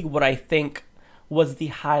that's really what I think was the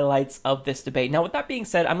highlights of this debate. Now, with that being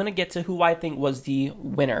said, I'm going to get to who I think was the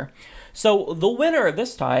winner. So the winner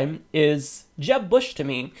this time is Jeb Bush to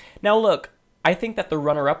me. Now, look, I think that the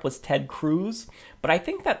runner-up was Ted Cruz, but I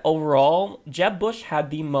think that overall, Jeb Bush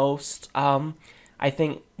had the most, I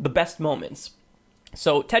think, the best moments.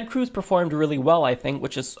 So Ted Cruz performed really well, I think,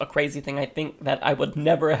 which is a crazy thing I think that I would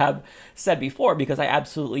never have said before because I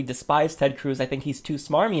absolutely despise Ted Cruz. I think he's too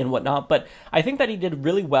smarmy and whatnot, but I think that he did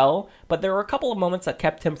really well, but there were a couple of moments that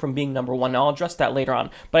kept him from being number one. Now, I'll address that later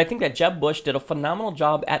on, but I think that Jeb Bush did a phenomenal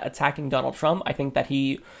job at attacking Donald Trump. I think that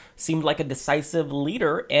he seemed like a decisive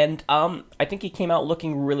leader, and I think he came out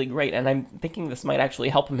looking really great, and I'm thinking this might actually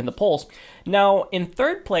help him in the polls. Now, in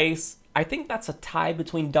third place, I think that's a tie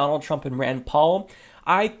between Donald Trump and Rand Paul.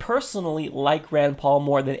 I personally like Rand Paul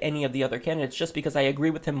more than any of the other candidates just because I agree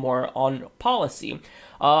with him more on policy.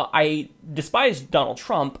 I despise Donald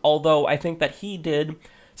Trump, although I think that he did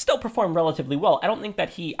still perform relatively well. I don't think that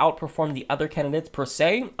he outperformed the other candidates per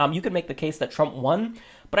se. You could make the case that Trump won,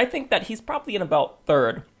 but I think that he's probably in about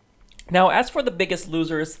third. Now, as for the biggest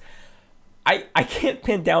losers, I can't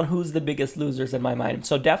pin down who's the biggest losers in my mind.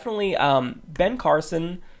 So definitely Ben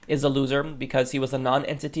Carson is a loser because he was a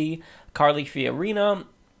non-entity. Carly Fiorina,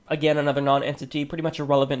 again, another non-entity, pretty much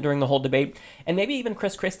irrelevant during the whole debate. And maybe even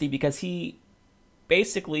Chris Christie because he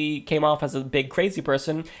basically came off as a big crazy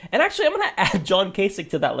person. And actually, I'm going to add John Kasich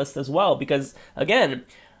to that list as well because, again,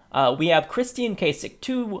 we have Christie and Kasich,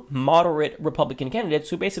 two moderate Republican candidates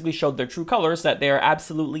who basically showed their true colors, that they are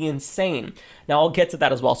absolutely insane. Now, I'll get to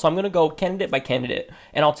that as well. So I'm going to go candidate by candidate,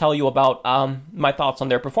 and I'll tell you about my thoughts on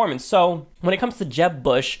their performance. So when it comes to Jeb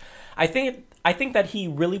Bush, I think that he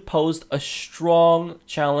really posed a strong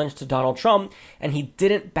challenge to Donald Trump, and he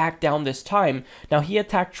didn't back down this time. Now, he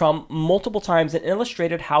attacked Trump multiple times and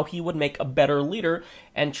illustrated how he would make a better leader,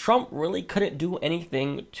 and Trump really couldn't do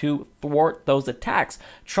anything to thwart those attacks.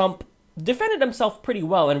 Trump defended himself pretty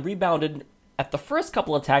well and rebounded at the first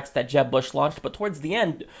couple attacks that Jeb Bush launched, but towards the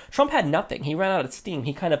end, Trump had nothing. He ran out of steam.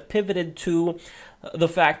 He kind of pivoted to the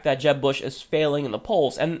fact that Jeb Bush is failing in the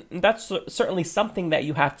polls, and that's certainly something that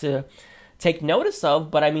you have to take notice of,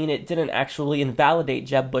 but I mean, it didn't actually invalidate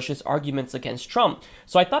Jeb Bush's arguments against Trump.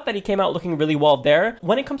 So I thought that he came out looking really well there.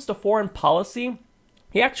 When it comes to foreign policy,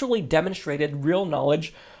 he actually demonstrated real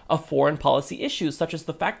knowledge of foreign policy issues, such as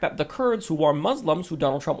the fact that the Kurds, who are Muslims, who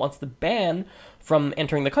Donald Trump wants to ban from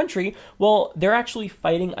entering the country, well, they're actually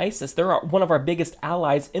fighting ISIS. They're one of our biggest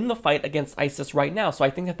allies in the fight against ISIS right now, so I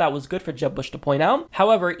think that that was good for Jeb Bush to point out.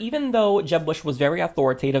 However, even though Jeb Bush was very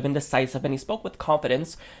authoritative and decisive, and he spoke with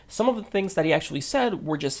confidence, some of the things that he actually said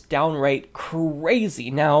were just downright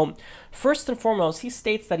crazy. Now, first and foremost, he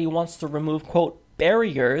states that he wants to remove, quote,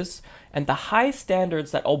 barriers and the high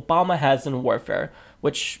standards that Obama has in warfare,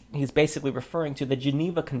 which he's basically referring to the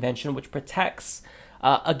Geneva Convention, which protects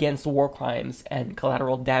against war crimes and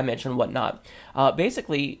collateral damage and whatnot.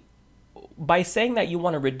 Basically, by saying that you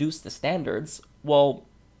want to reduce the standards, well,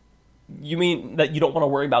 you mean that you don't want to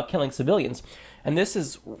worry about killing civilians. And this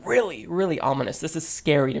is really, really ominous. This is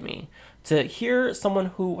scary to me. To hear someone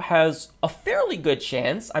who has a fairly good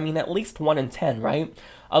chance, I mean, at least 1 in 10, right,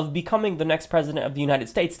 of becoming the next president of the United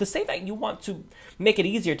States, to say that you want to make it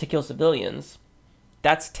easier to kill civilians,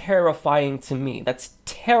 that's terrifying to me. That's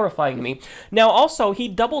terrifying to me. Now, also, he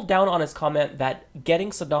doubled down on his comment that getting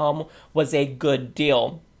Saddam was a good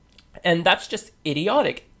deal. And that's just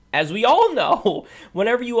idiotic. As we all know,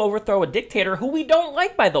 whenever you overthrow a dictator, who we don't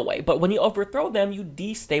like, by the way, but when you overthrow them, you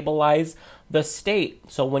destabilize the state.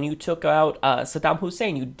 So when you took out Saddam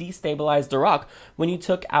Hussein, you destabilized Iraq. When you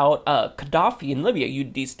took out Gaddafi in Libya, you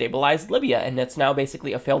destabilized Libya, and it's now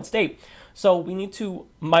basically a failed state. So we need to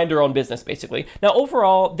mind our own business, basically. Now,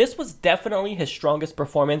 overall, this was definitely his strongest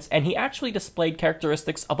performance, and he actually displayed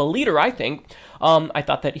characteristics of a leader, I think. I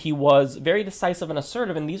thought that he was very decisive and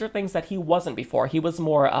assertive, and these are things that he wasn't before. He was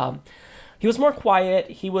more quiet.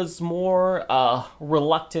 He was more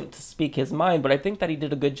reluctant to speak his mind, but I think that he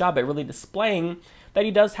did a good job at really displaying that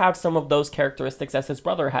he does have some of those characteristics as his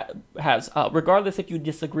brother has, regardless if you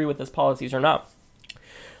disagree with his policies or not.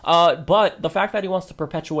 But the fact that he wants to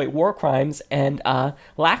perpetuate war crimes and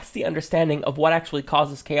lacks the understanding of what actually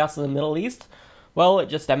causes chaos in the Middle East, well, it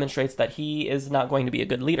just demonstrates that he is not going to be a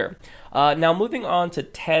good leader. Now, moving on to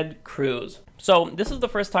Ted Cruz. So this is the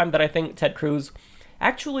first time that I think Ted Cruz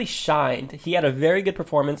actually shined. He had a very good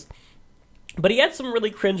performance, but he had some really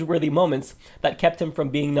cringeworthy moments that kept him from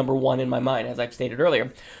being number one in my mind, as I've stated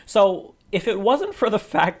earlier. So if it wasn't for the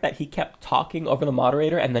fact that he kept talking over the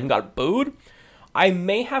moderator and then got booed, I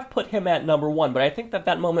may have put him at number one, but I think that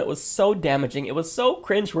that moment was so damaging, it was so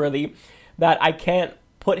cringeworthy that I can't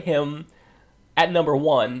put him at number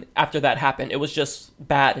one after that happened. It was just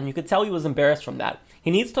bad, and you could tell he was embarrassed from that.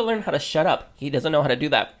 He needs to learn how to shut up. He doesn't know how to do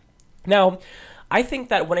that. Now, I think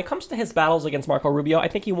that when it comes to his battles against Marco Rubio, I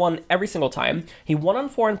think he won every single time. He won on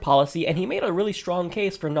foreign policy, and he made a really strong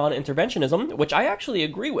case for non-interventionism, which I actually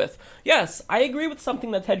agree with. Yes, I agree with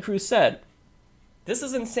something that Ted Cruz said. This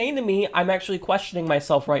is insane to me. I'm actually questioning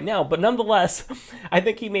myself right now. But nonetheless, I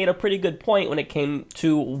think he made a pretty good point when it came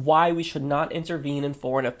to why we should not intervene in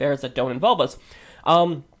foreign affairs that don't involve us.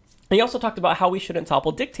 He also talked about how we shouldn't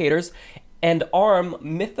topple dictators and arm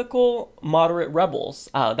mythical moderate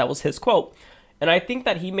rebels. That was his quote. And I think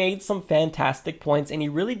that he made some fantastic points, and he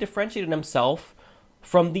really differentiated himself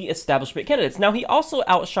from the establishment candidates. Now, he also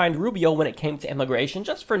outshined Rubio when it came to immigration,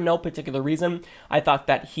 just for no particular reason. I thought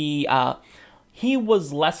that he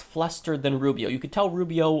was less flustered than Rubio. You could tell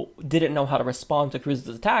Rubio didn't know how to respond to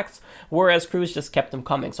Cruz's attacks, whereas Cruz just kept them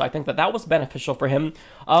coming. So I think that that was beneficial for him.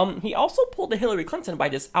 He also pulled a Hillary Clinton by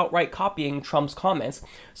just outright copying Trump's comments.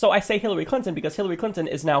 So I say Hillary Clinton because Hillary Clinton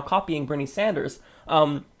is now copying Bernie Sanders.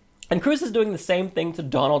 And Cruz is doing the same thing to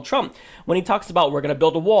Donald Trump. When he talks about we're going to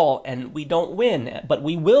build a wall and we don't win, but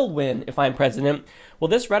we will win if I'm president. Well,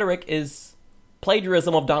 this rhetoric is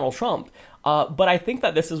plagiarism of Donald Trump. But I think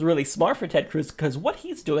that this is really smart for Ted Cruz because what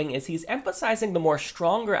he's doing is he's emphasizing the more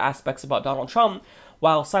stronger aspects about Donald Trump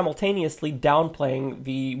while simultaneously downplaying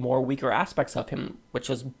the more weaker aspects of him, which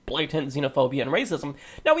is blatant xenophobia and racism.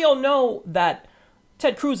 Now, we all know that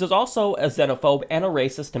Ted Cruz is also a xenophobe and a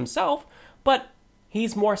racist himself, but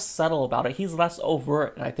he's more subtle about it. He's less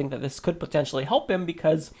overt, and I think that this could potentially help him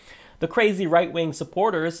because the crazy right-wing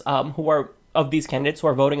supporters who are of these candidates who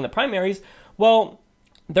are voting in the primaries, well,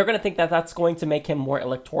 they're going to think that that's going to make him more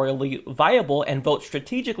electorally viable and vote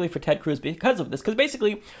strategically for Ted Cruz because of this. Because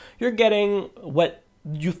basically, you're getting what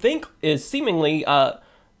you think is seemingly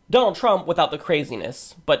Donald Trump without the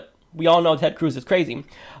craziness. But we all know Ted Cruz is crazy.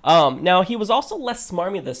 Now, he was also less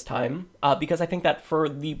smarmy this time, because I think that for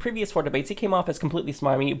the previous 4 debates, he came off as completely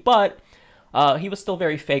smarmy, but he was still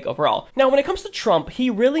very fake overall. Now, when it comes to Trump, he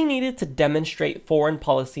really needed to demonstrate foreign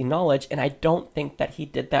policy knowledge, and I don't think that he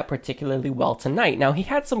did that particularly well tonight. Now, he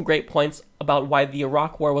had some great points about why the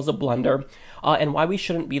Iraq War was a blunder, and why we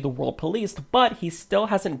shouldn't be the world police, but he still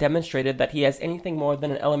hasn't demonstrated that he has anything more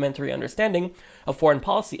than an elementary understanding of foreign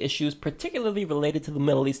policy issues, particularly related to the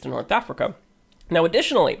Middle East and North Africa. Now,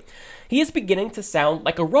 additionally, he is beginning to sound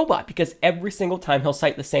like a robot because every single time he'll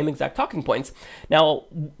cite the same exact talking points. Now,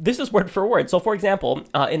 this is word for word. So, for example,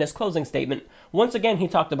 in his closing statement, once again, he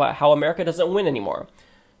talked about how America doesn't win anymore.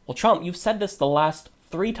 Well, Trump, you've said this the last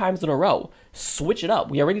 3 times in a row. Switch it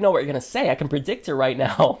up. We already know what you're going to say. I can predict it right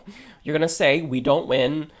now. You're going to say, we don't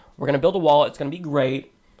win. We're going to build a wall. It's going to be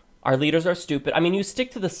great. Our leaders are stupid. I mean, you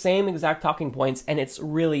stick to the same exact talking points, and it's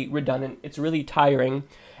really redundant. It's really tiring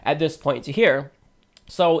at this point to hear.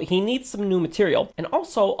 So he needs some new material. And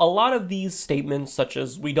also, a lot of these statements, such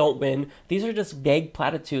as we don't win, these are just vague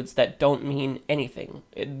platitudes that don't mean anything.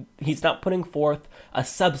 He's not putting forth a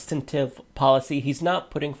substantive policy. He's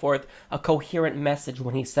not putting forth a coherent message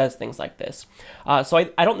when he says things like this. So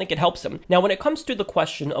I don't think it helps him. Now, when it comes to the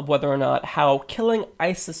question of whether or not how killing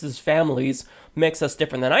ISIS's families makes us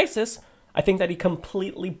different than ISIS, I think that he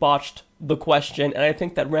completely botched the question, and I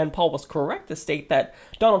think that Rand Paul was correct to state that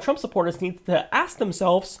Donald Trump supporters need to ask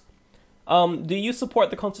themselves, do you support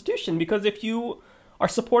the Constitution? Because if you are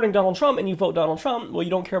supporting Donald Trump and you vote Donald Trump, well,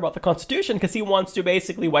 you don't care about the Constitution because he wants to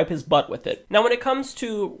basically wipe his butt with it. Now, when it comes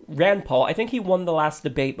to Rand Paul, I think he won the last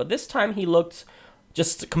debate, but this time he looked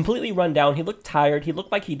just completely run down. He looked tired. He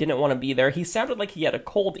looked like he didn't want to be there. He sounded like he had a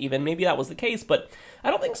cold even. Maybe that was the case, but I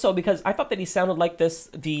don't think so because I thought that he sounded like this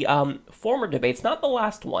the former debates, not the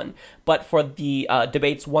last one, but for the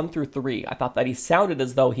debates 1 through 3. I thought that he sounded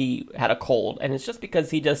as though he had a cold, and it's just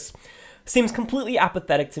because he just seems completely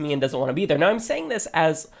apathetic to me and doesn't want to be there. Now, I'm saying this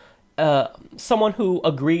as someone who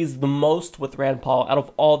agrees the most with Rand Paul out of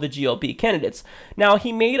all the GOP candidates. Now,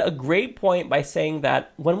 he made a great point by saying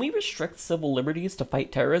that when we restrict civil liberties to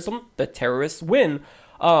fight terrorism, the terrorists win.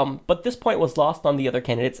 But this point was lost on the other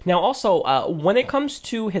candidates. Now, also, when it comes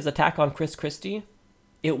to his attack on Chris Christie,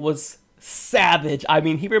 it was savage. I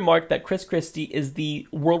mean, he remarked that Chris Christie is the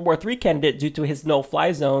World War III candidate due to his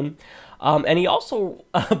no-fly zone. And he also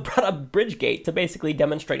brought up Bridgegate to basically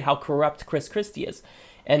demonstrate how corrupt Chris Christie is.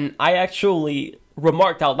 And I actually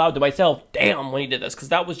remarked out loud to myself, damn, when he did this, because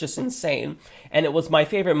that was just insane. And it was my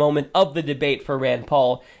favorite moment of the debate for Rand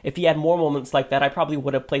Paul. If he had more moments like that, I probably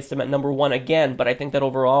would have placed him at number 1 again. But I think that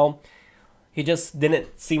overall, he just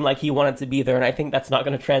didn't seem like he wanted to be there, and I think that's not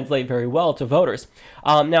going to translate very well to voters.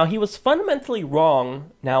 Now, he was fundamentally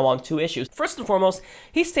wrong now on 2 issues. First and foremost,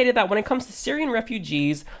 he stated that when it comes to Syrian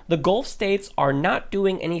refugees, the Gulf states are not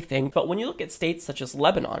doing anything, but when you look at states such as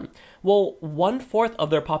Lebanon, well, 1/4 of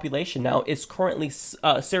their population now is currently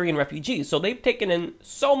Syrian refugees, so they've taken in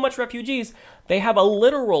so much refugees, they have a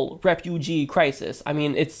literal refugee crisis. I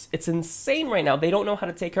mean, it's insane right now. They don't know how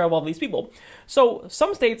to take care of all these people. So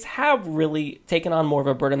some states have really taken on more of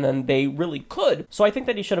a burden than they really could. So I think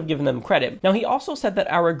that he should have given them credit. Now, he also said that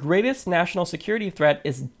our greatest national security threat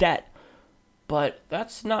is debt. But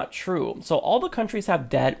that's not true. So all the countries have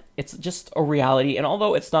debt. It's just a reality. And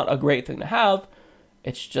although it's not a great thing to have,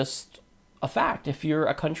 it's just a fact. If you're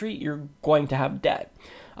a country, you're going to have debt.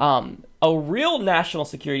 A real national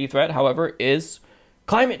security threat, however, is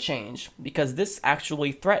climate change, because this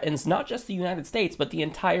actually threatens not just the United States, but the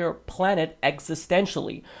entire planet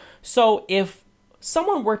existentially. So if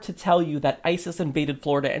someone were to tell you that ISIS invaded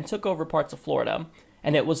Florida and took over parts of Florida,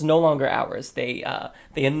 and it was no longer ours, they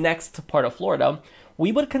annexed part of Florida,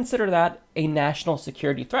 we would consider that a national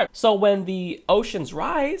security threat. So when the oceans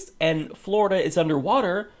rise and Florida is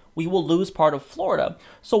underwater, we will lose part of Florida.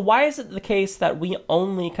 So why is it the case that we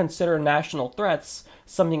only consider national threats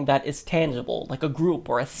something that is tangible, like a group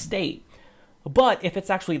or a state? But if it's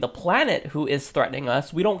actually the planet who is threatening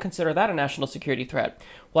us, we don't consider that a national security threat.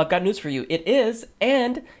 Well, I've got news for you. It is,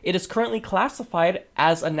 and it is currently classified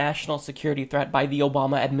as a national security threat by the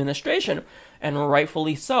Obama administration, and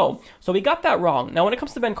rightfully so. So we got that wrong. Now, when it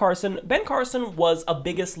comes to Ben Carson was a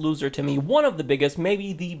biggest loser to me, one of the biggest,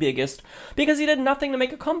 maybe the biggest, because he did nothing to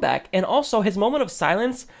make a comeback. And also, his moment of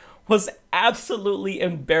silence was absolutely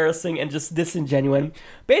embarrassing and just disingenuous.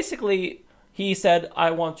 Basically, he said,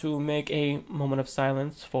 I want to make a moment of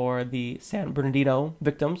silence for the San Bernardino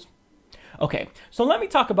victims. Okay, so let me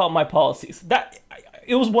talk about my policies.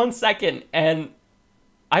 It was 1 second, and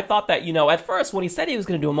I thought that, at first when he said he was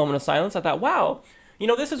going to do a moment of silence, I thought, wow,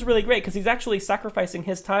 this is really great because he's actually sacrificing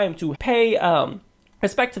his time to pay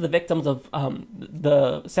Respect to the victims of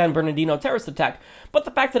the San Bernardino terrorist attack, but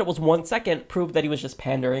the fact that it was 1 second proved that he was just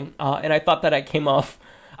pandering, and I thought that that came off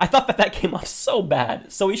so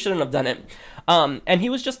bad, so he shouldn't have done it. And he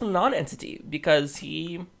was just a non-entity because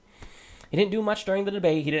he didn't do much during the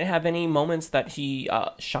debate. He didn't have any moments that he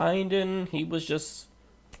shined in. He was just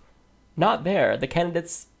not there.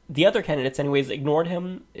 The other candidates anyways, ignored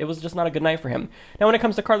him. It was just not a good night for him. Now, when it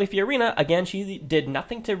comes to Carly Fiorina, again, she did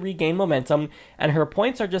nothing to regain momentum, and her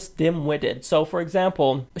points are just dim-witted. So, for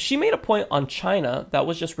example, she made a point on China that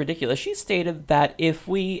was just ridiculous. She stated that if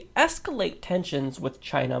we escalate tensions with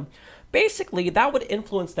China, basically that would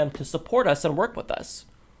influence them to support us and work with us.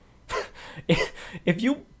 If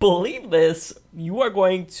you believe this, you are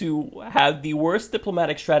going to have the worst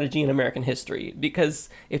diplomatic strategy in American history, because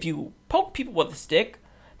if you poke people with a stick,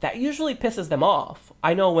 that usually pisses them off.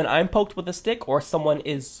 I know when I'm poked with a stick or someone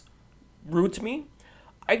is rude to me,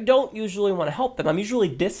 I don't usually want to help them. I'm usually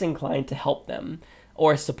disinclined to help them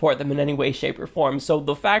or support them in any way, shape, or form. So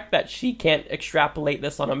the fact that she can't extrapolate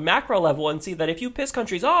this on a macro level and see that if you piss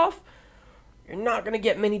countries off, you're not going to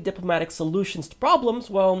get many diplomatic solutions to problems,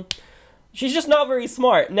 well, she's just not very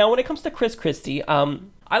smart. Now, when it comes to Chris Christie,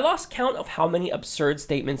 I lost count of how many absurd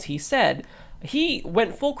statements he said. He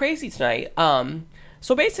went full crazy tonight.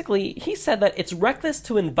 So basically, he said that it's reckless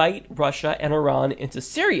to invite Russia and Iran into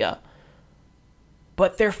Syria,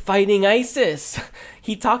 but they're fighting ISIS.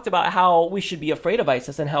 He talked about how we should be afraid of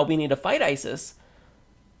ISIS and how we need to fight ISIS.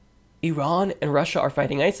 Iran and Russia are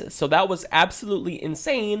fighting ISIS. So that was absolutely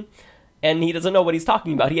insane, and he doesn't know what he's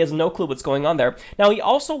talking about. He has no clue what's going on there. Now, he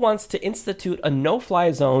also wants to institute a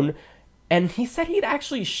no-fly zone, and he said he'd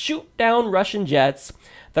actually shoot down Russian jets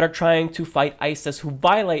that are trying to fight ISIS who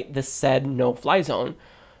violate this said no-fly zone.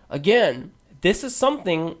 Again, this is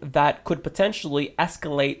something that could potentially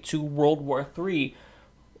escalate to World War III.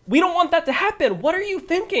 We don't want that to happen. What are you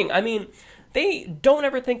thinking? I mean, they don't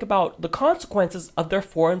ever think about the consequences of their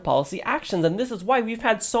foreign policy actions, and this is why we've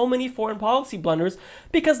had so many foreign policy blunders,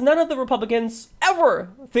 because none of the Republicans ever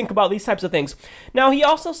think about these types of things. Now, he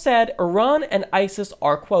also said Iran and ISIS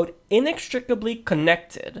are, quote, inextricably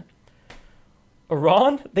connected.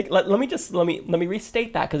 Iran, let me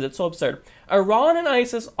restate that because it's so absurd. Iran and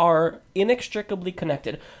ISIS are inextricably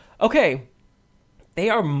connected. Okay, they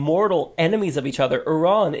are mortal enemies of each other.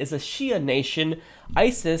 Iran is a Shia nation.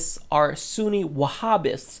 ISIS are Sunni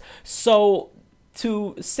Wahhabists. So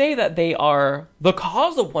to say that they are the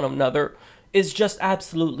cause of one another is just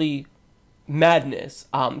absolutely madness.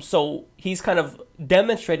 So he's kind of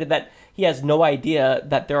demonstrated that he has no idea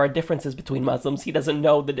that there are differences between Muslims. He doesn't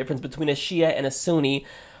know the difference between a Shia and a Sunni.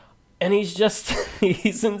 And he's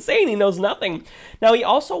insane. He knows nothing. Now, he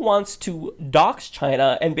also wants to dox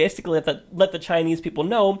China and basically let the Chinese people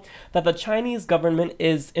know that the Chinese government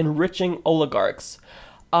is enriching oligarchs.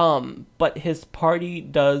 But his party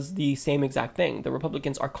does the same exact thing. The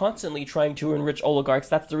Republicans are constantly trying to enrich oligarchs.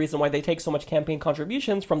 That's the reason why they take so much campaign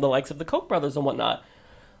contributions from the likes of the Koch brothers and whatnot,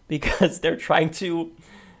 because they're trying to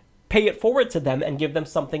pay it forward to them and give them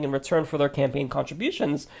something in return for their campaign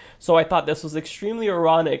contributions. So I thought this was extremely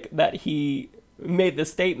ironic that he made this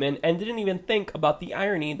statement and didn't even think about the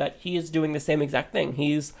irony that he is doing the same exact thing.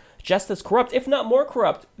 He's just as corrupt, if not more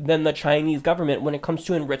corrupt, than the Chinese government when it comes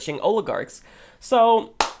to enriching oligarchs.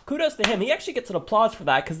 So kudos to him. He actually gets an applause for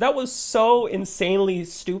that because that was so insanely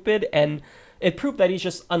stupid, and it proved that he's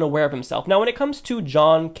just unaware of himself. Now, when it comes to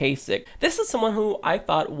John Kasich, this is someone who I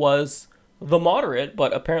thought was the moderate,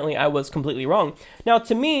 but apparently I was completely wrong. Now,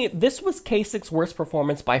 to me, this was Kasich's worst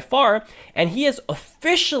performance by far, and he has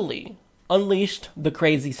officially unleashed the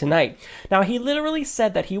crazy tonight. Now, he literally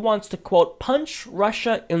said that he wants to, quote, punch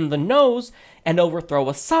Russia in the nose and overthrow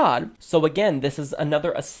Assad. So again, this is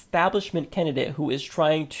another establishment candidate who is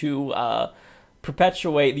trying to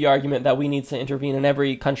perpetuate the argument that we need to intervene in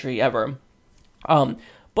every country ever.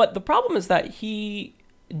 But the problem is that he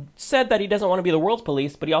said that he doesn't want to be the world's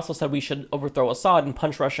police, but he also said we should overthrow Assad and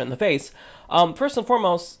punch Russia in the face. First and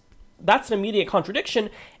foremost, that's an immediate contradiction.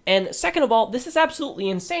 And second of all, this is absolutely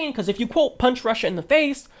insane because if you, quote, punch Russia in the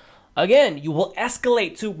face, again, you will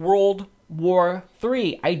escalate to World War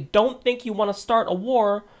III. I don't think you want to start a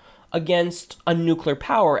war against a nuclear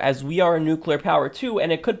power, as we are a nuclear power too,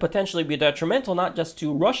 and it could potentially be detrimental not just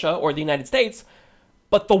to Russia or the United States,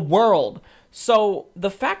 but the world. So the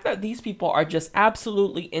fact that these people are just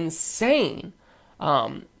absolutely insane,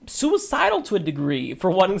 suicidal to a degree for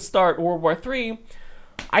wanting to start World War III,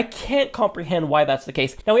 I can't comprehend why that's the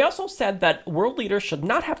case. Now, he also said that world leaders should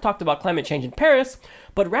not have talked about climate change in Paris,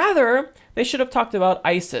 but rather they should have talked about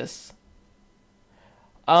ISIS.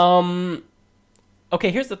 Okay,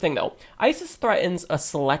 here's the thing though. ISIS threatens a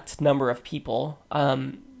select number of people.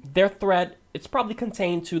 Their threat, it's probably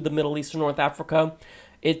contained to the Middle East or North Africa.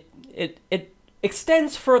 It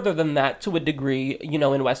extends further than that to a degree,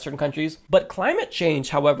 in Western countries. But climate change,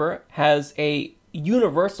 however, has a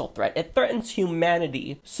universal threat. It threatens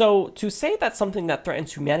humanity. So to say that something that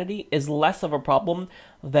threatens humanity is less of a problem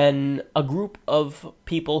than a group of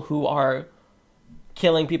people who are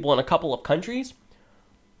killing people in a couple of countries,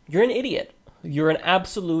 you're an idiot. You're an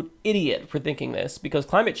absolute idiot for thinking this, because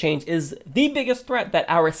climate change is the biggest threat that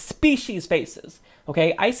our species faces.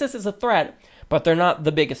 Okay, ISIS is a threat, but they're not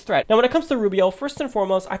the biggest threat. Now, when it comes to Rubio, first and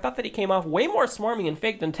foremost, I thought that he came off way more smarmy and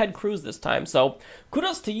fake than Ted Cruz this time. So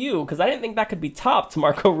kudos to you, because I didn't think that could be topped,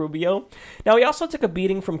 Marco Rubio. Now, he also took a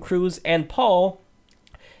beating from Cruz and Paul,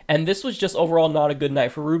 and this was just overall not a good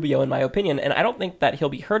night for Rubio, in my opinion. And I don't think that he'll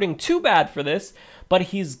be hurting too bad for this, but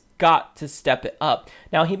he's got to step it up.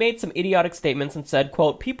 Now, he made some idiotic statements and said,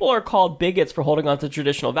 quote, people are called bigots for holding on to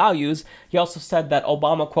traditional values. He also said that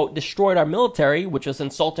Obama, quote, destroyed our military, which was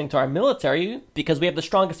insulting to our military because we have the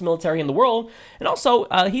strongest military in the world. And also,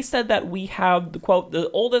 he said that we have, quote,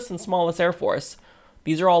 the oldest and smallest Air Force.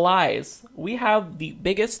 These are all lies. We have the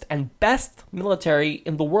biggest and best military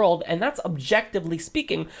in the world, and that's objectively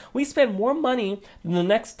speaking. We spend more money than the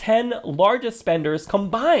next 10 largest spenders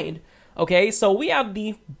combined. Okay, so we have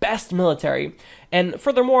the best military. And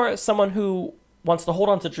furthermore, someone who wants to hold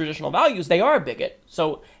on to traditional values, they are a bigot.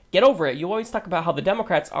 So get over it. You always talk about how the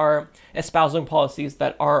Democrats are espousing policies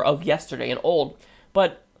that are of yesterday and old.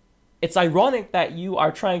 But it's ironic that you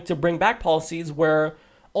are trying to bring back policies where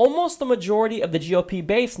almost the majority of the GOP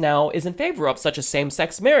base now is in favor of, such as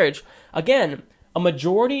same-sex marriage. Again, a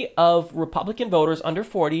majority of Republican voters under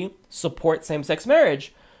 40 support same-sex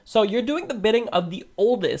marriage. So you're doing the bidding of the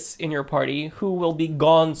oldest in your party who will be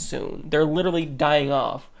gone soon. They're literally dying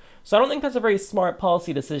off. So I don't think that's a very smart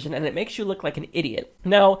policy decision, and it makes you look like an idiot.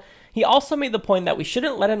 Now, he also made the point that we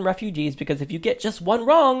shouldn't let in refugees because if you get just one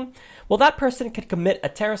wrong, well, that person could commit a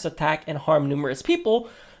terrorist attack and harm numerous people.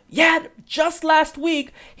 Yet, just last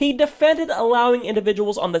week, he defended allowing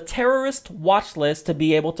individuals on the terrorist watch list to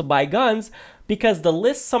be able to buy guns because the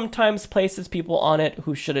list sometimes places people on it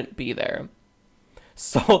who shouldn't be there.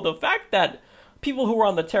 So the fact that people who are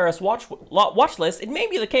on the terrorist watch list, it may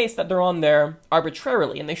be the case that they're on there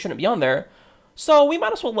arbitrarily and they shouldn't be on there. So we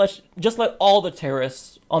might as well just let all the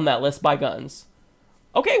terrorists on that list buy guns.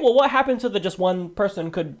 Okay, well, what happened to the just one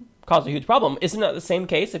person could cause a huge problem? Isn't that the same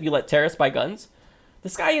case if you let terrorists buy guns?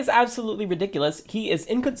 This guy is absolutely ridiculous. He is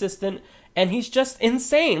inconsistent, and he's just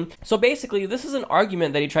insane. So basically, this is an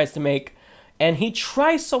argument that he tries to make, and he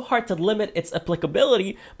tries so hard to limit its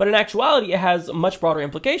applicability, but in actuality, it has much broader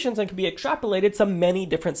implications and can be extrapolated to many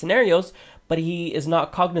different scenarios, but he is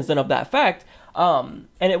not cognizant of that fact, and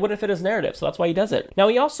it wouldn't fit his narrative, so that's why he does it. Now,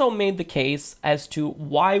 he also made the case as to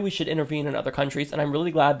why we should intervene in other countries, and I'm really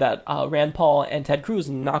glad that Rand Paul and Ted Cruz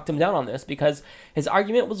knocked him down on this, because his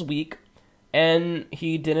argument was weak, and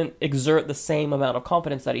he didn't exert the same amount of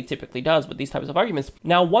confidence that he typically does with these types of arguments.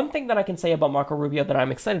 Now, one thing that I can say about Marco Rubio that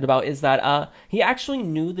I'm excited about is that he actually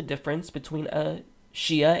knew the difference between a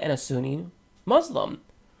Shia and a Sunni Muslim.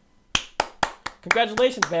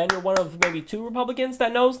 Congratulations, man. You're one of maybe 2 Republicans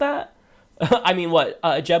that knows that. I mean, what?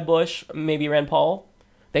 Jeb Bush, maybe Rand Paul.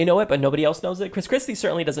 They know it, but nobody else knows it. Chris Christie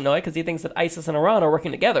certainly doesn't know it because he thinks that ISIS and Iran are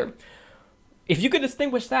working together. If you could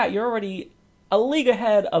distinguish that, you're already a league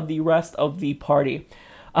ahead of the rest of the party.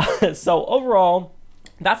 So overall,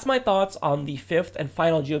 that's my thoughts on the 5th and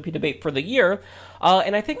final GOP debate for the year.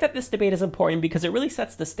 And I think that this debate is important because it really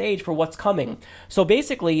sets the stage for what's coming. So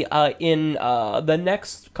basically, in the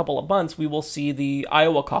next couple of months, we will see the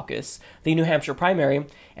Iowa caucus, the New Hampshire primary,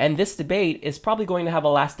 and this debate is probably going to have a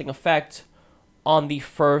lasting effect on the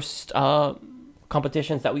first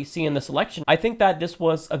competitions that we see in this election. I think that this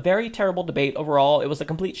was a very terrible debate overall. It was a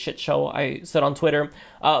complete shit show, I said on Twitter,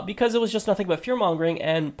 because it was just nothing but fear-mongering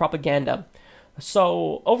and propaganda.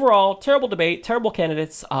 So overall, terrible debate, terrible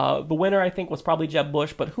candidates. The winner, I think, was probably Jeb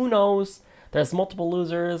Bush, but who knows? There's multiple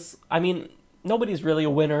losers. I mean, nobody's really a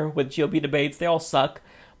winner with GOP debates. They all suck.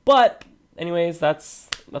 But anyways, that's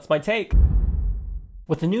my take.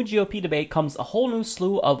 With the new GOP debate comes a whole new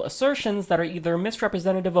slew of assertions that are either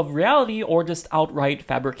misrepresentative of reality or just outright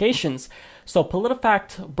fabrications. So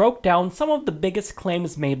PolitiFact broke down some of the biggest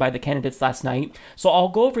claims made by the candidates last night. So I'll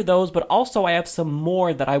go over those, but also I have some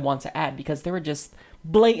more that I want to add because they were just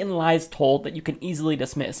blatant lies told that you can easily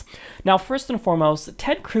dismiss. Now, first and foremost,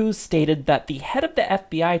 Ted Cruz stated that the head of the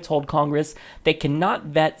FBI told Congress they cannot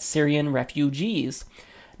vet Syrian refugees.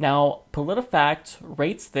 Now, PolitiFact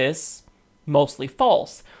rates this mostly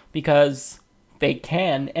false because they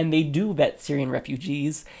can, and they do vet Syrian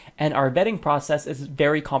refugees, and our vetting process is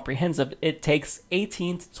very comprehensive. It takes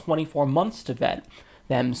 18 to 24 months to vet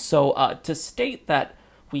them. So to state that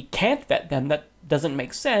we can't vet them, that doesn't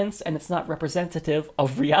make sense, and it's not representative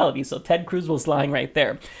of reality. So Ted Cruz was lying right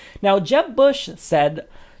there. Now, Jeb Bush said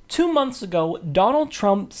 2 months ago, Donald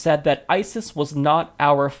Trump said that ISIS was not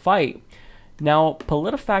our fight. Now,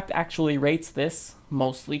 PolitiFact actually rates this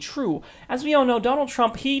mostly true. As we all know, Donald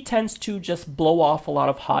Trump, he tends to just blow off a lot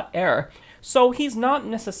of hot air. So he's not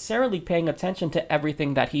necessarily paying attention to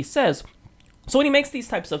everything that he says. So when he makes these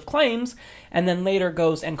types of claims and then later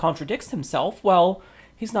goes and contradicts himself, well,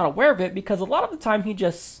 he's not aware of it because a lot of the time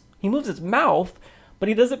he moves his mouth, but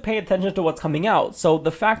he doesn't pay attention to what's coming out. So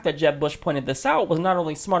the fact that Jeb Bush pointed this out was not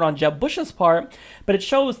only smart on Jeb Bush's part, but it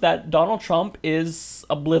shows that Donald Trump is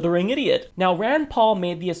a blithering idiot. Now, Rand Paul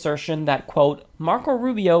made the assertion that, quote, Marco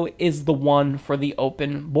Rubio is the one for the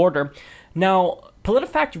open border. Now,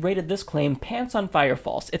 PolitiFact rated this claim pants on fire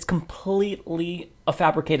false. It's completely a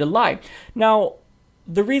fabricated lie. Now,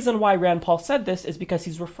 the reason why Rand Paul said this is because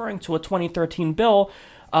he's referring to a 2013 bill,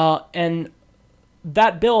 and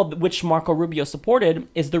that bill, which Marco Rubio supported,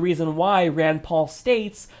 is the reason why Rand Paul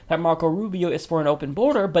states that Marco Rubio is for an open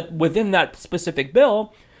border, but within that specific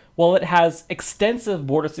bill, well, it has extensive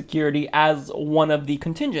border security as one of the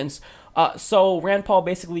contingents. So Rand Paul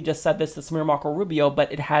basically just said this to smear Marco Rubio,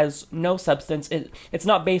 but it has no substance. It's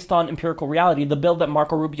not based on empirical reality. The bill that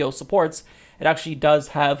Marco Rubio supports, it actually does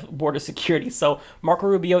have border security. So Marco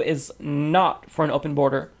Rubio is not for an open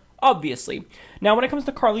border, obviously. Now, when it comes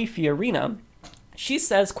to Carly Fiorina, she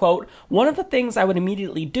says, quote, one of the things I would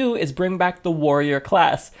immediately do is bring back the warrior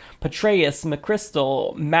class. Petraeus,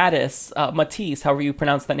 McChrystal, Mattis, Matisse, however you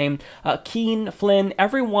pronounce that name, Keane, Flynn,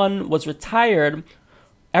 everyone was retired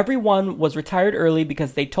early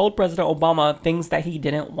because they told President Obama things that he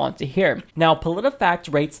didn't want to hear. Now,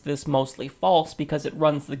 PolitiFact rates this mostly false because it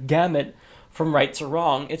runs the gamut from right to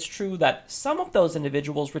wrong. It's true that some of those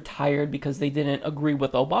individuals retired because they didn't agree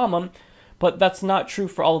with Obama, but that's not true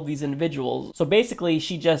for all of these individuals. So basically,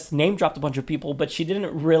 she just name-dropped a bunch of people, but she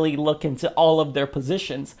didn't really look into all of their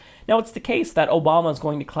positions. Now, it's the case that Obama is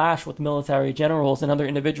going to clash with military generals and other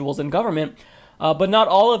individuals in government, but not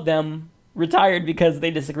all of them retired because they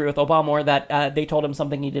disagree with Obama or that they told him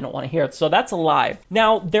something he didn't want to hear. So that's a lie.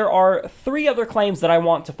 Now, there are 3 other claims that I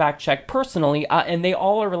want to fact check personally, and they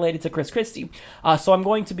all are related to Chris Christie. So I'm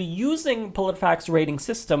going to be using PolitiFact's rating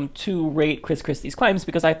system to rate Chris Christie's claims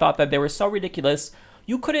because I thought that they were so ridiculous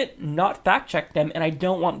you couldn't not fact check them, and I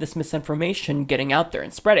don't want this misinformation getting out there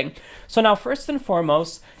and spreading. So now, first and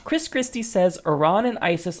foremost, Chris Christie says Iran and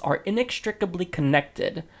ISIS are inextricably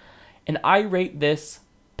connected, and I rate this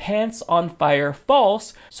pants on fire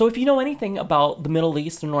false. So if you know anything about the Middle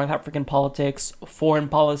East and North African politics, foreign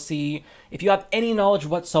policy, if you have any knowledge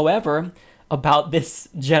whatsoever about this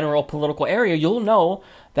general political area, you'll know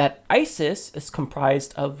that ISIS is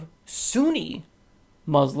comprised of Sunni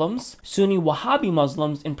Muslims, Sunni Wahhabi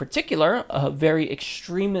Muslims in particular, a very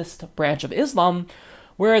extremist branch of Islam,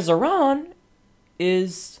 whereas Iran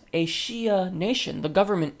is a Shia nation. The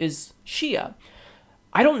government is Shia.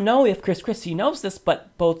 I don't know if Chris Christie knows this,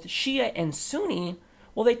 but both Shia and Sunni,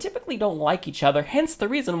 well, they typically don't like each other, hence the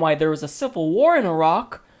reason why there was a civil war in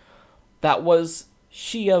Iraq that was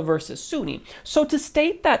Shia versus Sunni. So to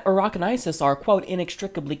state that Iraq and ISIS are, quote,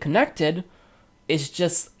 inextricably connected is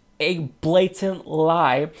just a blatant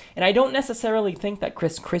lie. And I don't necessarily think that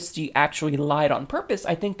Chris Christie actually lied on purpose.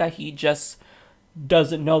 I think that he just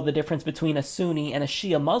doesn't know the difference between a Sunni and a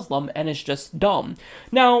Shia Muslim and is just dumb.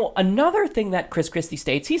 Now, another thing that Chris Christie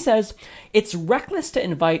states, he says, it's reckless to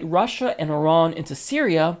invite Russia and Iran into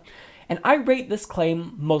Syria, and I rate this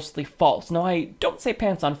claim mostly false. Now, I don't say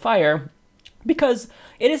pants on fire because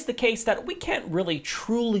it is the case that we can't really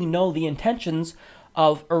truly know the intentions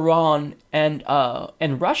of Iran and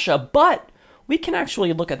Russia, but we can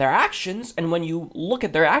actually look at their actions, and when you look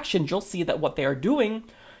at their actions, you'll see that what they are doing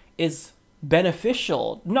is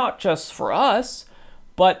beneficial, not just for us,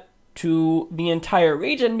 but to the entire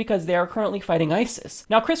region because they are currently fighting ISIS.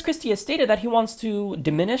 Now, Chris Christie has stated that he wants to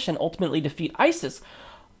diminish and ultimately defeat ISIS.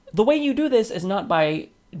 The way you do this is not by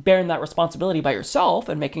bearing that responsibility by yourself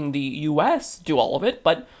and making the U.S. do all of it,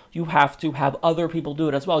 but you have to have other people do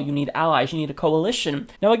it as well. You need allies, you need a coalition.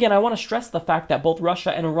 Now, again, I want to stress the fact that both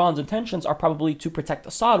Russia and Iran's intentions are probably to protect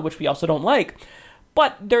Assad, which we also don't like.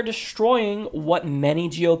 But they're destroying what many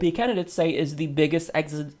GOP candidates say is the biggest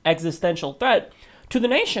existential threat to the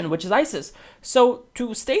nation, which is ISIS. So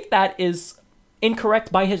to state that is incorrect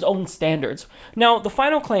by his own standards. Now, the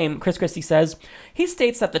final claim, Chris Christie says, he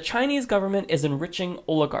states that the Chinese government is enriching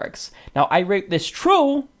oligarchs. Now, I rate this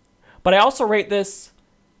true, But I also rate this,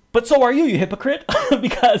 but so are you hypocrite,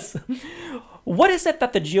 because what is it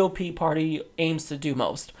that the GOP party aims to do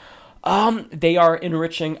most? They are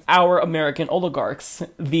enriching our American oligarchs,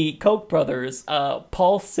 the Koch brothers,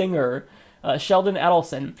 Paul Singer, Sheldon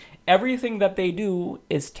Adelson. Everything that they do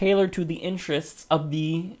is tailored to the interests of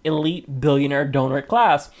the elite billionaire donor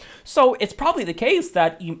class. So it's probably the case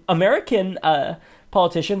that American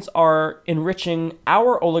politicians are enriching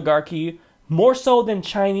our oligarchy more so than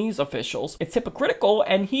Chinese officials. It's hypocritical,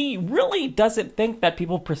 and he really doesn't think that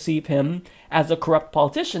people perceive him as a corrupt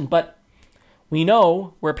politician, but we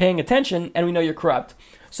know, we're paying attention, and we know you're corrupt.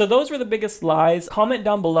 So those were the biggest lies. Comment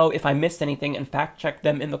down below if I missed anything and fact check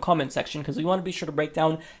them in the comment section, because we want to be sure to break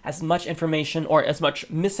down as much information or as much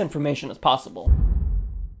misinformation as possible.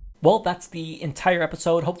 Well, that's the entire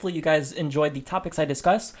episode. Hopefully you guys enjoyed the topics I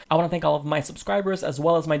discussed. I want to thank all of my subscribers as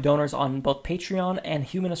well as my donors on both Patreon and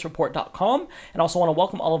humanistreport.com. And also want to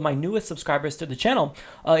welcome all of my newest subscribers to the channel.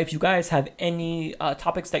 If you guys have any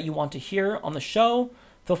topics that you want to hear on the show,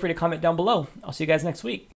 feel free to comment down below. I'll see you guys next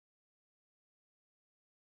week.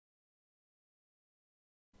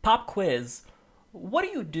 Pop quiz. What do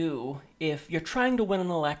you do if you're trying to win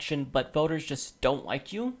an election but voters just don't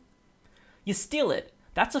like you? You steal it.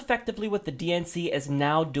 That's effectively what the DNC is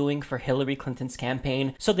now doing for Hillary Clinton's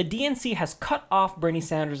campaign. So the DNC has cut off Bernie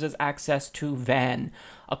Sanders' access to VAN,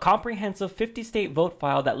 a comprehensive 50-state vote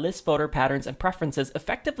file that lists voter patterns and preferences,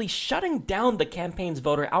 effectively shutting down the campaign's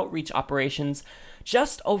voter outreach operations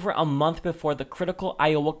just over a month before the critical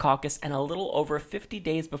Iowa caucus and a little over 50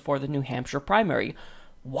 days before the New Hampshire primary.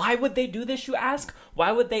 Why would they do this, you ask?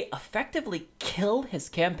 Why would they effectively kill his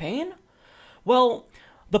campaign? Well,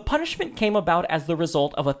 the punishment came about as the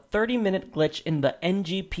result of a 30-minute glitch in the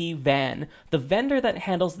NGP VAN, the vendor that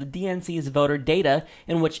handles the DNC's voter data,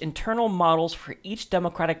 in which internal models for each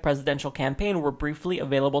Democratic presidential campaign were briefly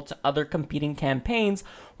available to other competing campaigns,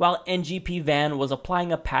 while NGP VAN was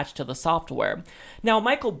applying a patch to the software. Now,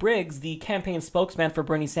 Michael Briggs, the campaign spokesman for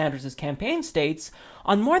Bernie Sanders' campaign, states,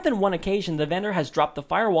 on more than one occasion, the vendor has dropped the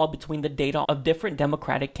firewall between the data of different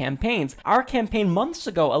Democratic campaigns. Our campaign months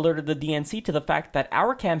ago alerted the DNC to the fact that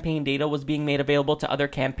our campaign data was being made available to other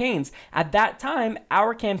campaigns. At that time,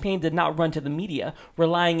 our campaign did not run to the media,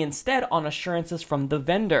 relying instead on assurances from the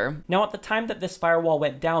vendor. Now, at the time that this firewall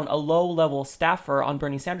went down, a low-level staffer on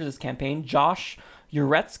Bernie Sanders' campaign, Josh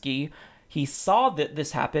Uretsky, he saw that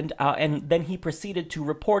this happened, and then he proceeded to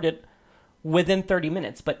report it within 30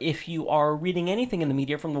 minutes. But if you are reading anything in the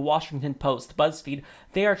media from the Washington Post, BuzzFeed,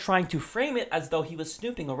 they are trying to frame it as though he was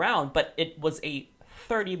snooping around, but it was a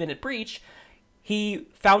 30-minute breach. He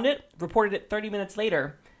found it, reported it 30 minutes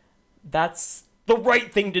later. That's the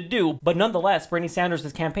right thing to do. But nonetheless, Bernie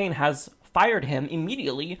Sanders' campaign has fired him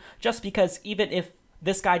immediately, just because even if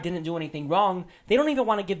this guy didn't do anything wrong, they don't even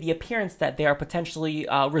want to give the appearance that they are potentially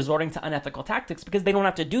resorting to unethical tactics, because they don't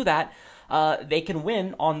have to do that. They can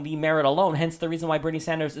win on the merit alone, hence the reason why Bernie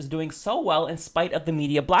Sanders is doing so well in spite of the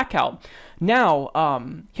media blackout.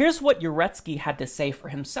 Now, here's what Uretsky had to say for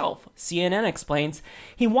himself. CNN explains,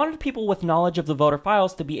 he wanted people with knowledge of the voter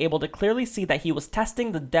files to be able to clearly see that he was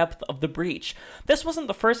testing the depth of the breach. This wasn't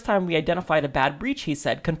the first time we identified a bad breach, he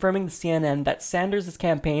said, confirming to CNN that Sanders'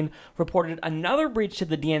 campaign reported another breach to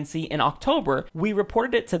the DNC in October. We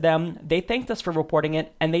reported it to them, they thanked us for reporting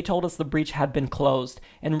it, and they told us the breach had been closed.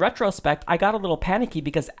 In retrospect, I got a little panicky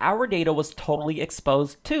because our data was totally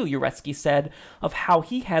exposed too, Uretsky said, of how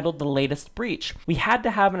he handled the latest breach. We had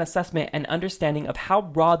to have an assessment and understanding of how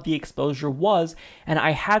broad the exposure was, and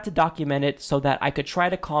I had to document it so that I could try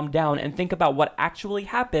to calm down and think about what actually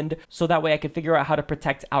happened, so that way I could figure out how to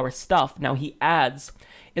protect our stuff. Now he adds,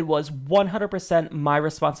 it was 100% my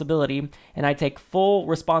responsibility, and I take full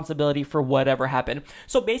responsibility for whatever happened.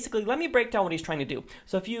 So basically, let me break down what he's trying to do.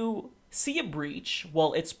 So if you see a breach,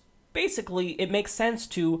 well, it's basically, it makes sense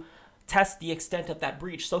to test the extent of that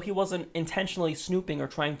breach. So he wasn't intentionally snooping or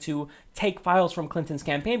trying to take files from Clinton's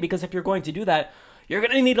campaign, because if you're going to do that, you're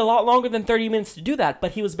going to need a lot longer than 30 minutes to do that.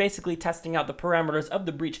 But he was basically testing out the parameters of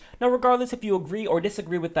the breach. Now, regardless if you agree or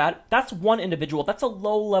disagree with that, that's one individual. That's a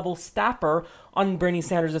low-level staffer on Bernie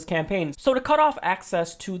Sanders' campaign. So to cut off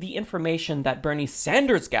access to the information that Bernie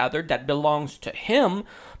Sanders gathered that belongs to him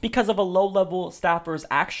because of a low-level staffer's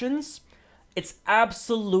actions, it's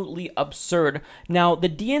absolutely absurd. Now, the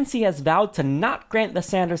DNC has vowed to not grant the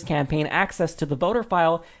Sanders campaign access to the voter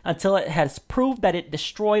file until it has proved that it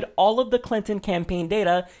destroyed all of the Clinton campaign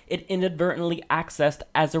data it inadvertently accessed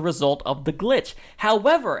as a result of the glitch.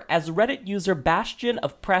 However, as Reddit user Bastion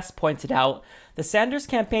of Press pointed out, the Sanders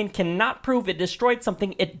campaign cannot prove it destroyed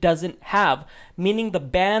something it doesn't have, meaning the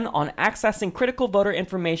ban on accessing critical voter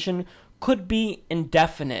information could be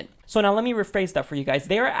indefinite. So now let me rephrase that for you guys.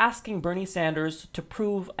 They are asking Bernie Sanders to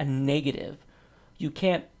prove a negative. You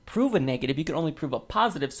can't prove a negative, you can only prove a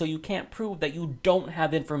positive, so you can't prove that you don't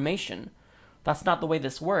have information. That's not the way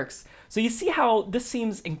this works. So you see how this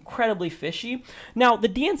seems incredibly fishy? Now, the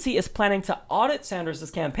DNC is planning to audit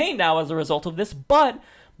Sanders' campaign now as a result of this, but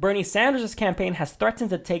Bernie Sanders' campaign has threatened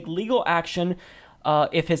to take legal action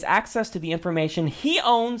if his access to the information he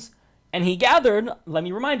owns and he gathered, let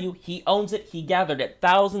me remind you, he owns it, he gathered it.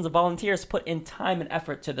 Thousands of volunteers put in time and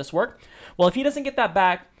effort to this work. Well, if he doesn't get that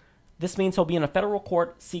back, this means he'll be in a federal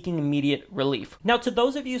court seeking immediate relief. Now, to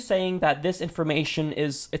those of you saying that this information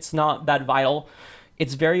it's not that vital,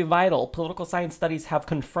 it's very vital. Political science studies have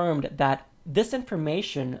confirmed that this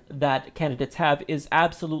information that candidates have is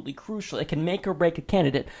absolutely crucial. It can make or break a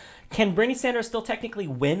candidate. Can Bernie Sanders still technically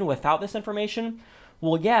win without this information?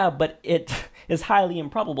 Well, yeah, but it is highly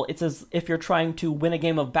improbable. It's as if you're trying to win a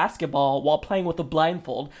game of basketball while playing with a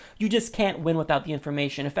blindfold. You just can't win without the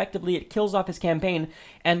information. Effectively, it kills off his campaign.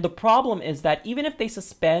 And the problem is that even if they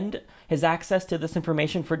suspend his access to this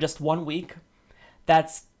information for just 1 week,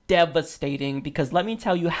 that's devastating, because let me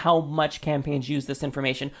tell you how much campaigns use this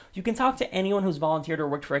information. You can talk to anyone who's volunteered or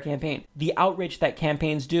worked for a campaign. The outreach that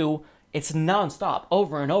campaigns do, it's nonstop,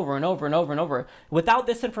 over and over and over and over and over. Without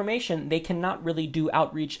this information, they cannot really do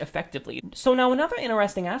outreach effectively. So now another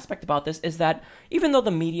interesting aspect about this is that even though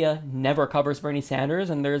the media never covers Bernie Sanders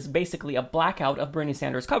and there's basically a blackout of Bernie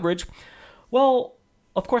Sanders coverage, well,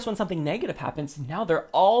 of course, when something negative happens, now they're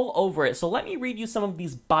all over it. So let me read you some of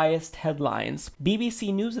these biased headlines.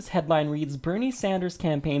 BBC News' headline reads, Bernie Sanders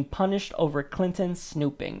campaign punished over Clinton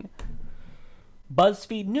snooping.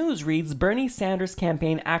 BuzzFeed News reads, Bernie Sanders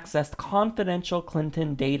campaign accessed confidential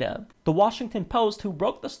Clinton data. The Washington Post, who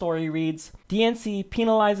broke the story, reads, DNC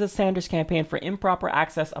penalizes Sanders campaign for improper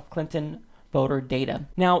access of Clinton voter data.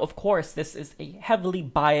 Now, of course, this is a heavily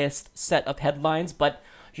biased set of headlines, but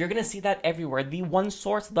you're going to see that everywhere. The one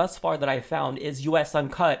source thus far that I found is US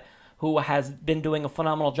Uncut, who has been doing a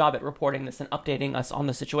phenomenal job at reporting this and updating us on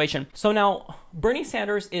the situation. So now, Bernie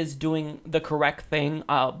Sanders is doing the correct thing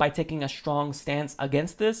by taking a strong stance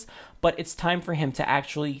against this, but it's time for him to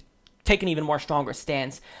actually take an even more stronger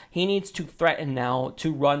stance. He needs to threaten now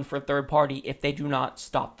to run for third party if they do not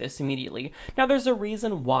stop this immediately. Now, there's a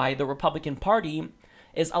reason why the Republican Party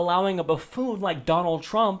is allowing a buffoon like Donald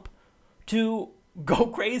Trump to go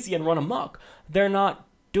crazy and run amok. They're not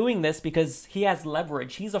doing this because he has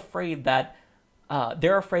leverage. He's afraid that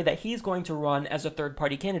they're afraid that he's going to run as a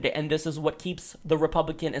third-party candidate, and this is what keeps the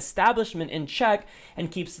Republican establishment in check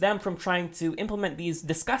and keeps them from trying to implement these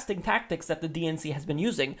disgusting tactics that the DNC has been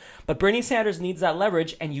using. But Bernie Sanders needs that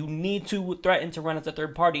leverage, and you need to threaten to run as a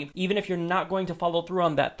third party. Even if you're not going to follow through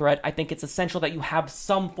on that threat, I think it's essential that you have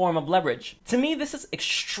some form of leverage. To me, this is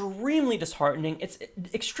extremely disheartening. It's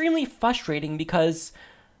extremely frustrating because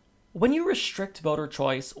when you restrict voter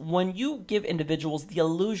choice, when you give individuals the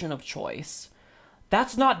illusion of choice,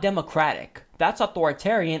 that's not democratic. That's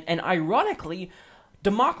authoritarian. And ironically,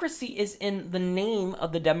 democracy is in the name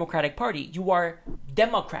of the Democratic Party. You are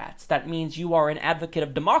Democrats. That means you are an advocate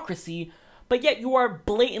of democracy, but yet you are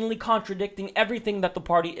blatantly contradicting everything that the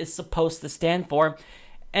party is supposed to stand for.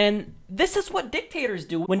 And this is what dictators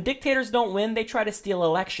do. When dictators don't win, they try to steal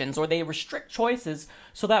elections or they restrict choices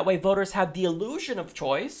so that way voters have the illusion of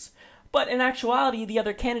choice. But in actuality, the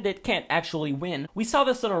other candidate can't actually win. We saw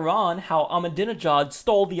this in Iran, how Ahmadinejad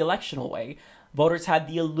stole the election away. Voters had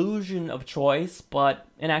the illusion of choice, but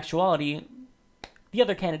in actuality, the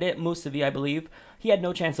other candidate, Mousavi, I believe, he had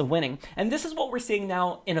no chance of winning. And this is what we're seeing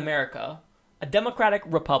now in America. A democratic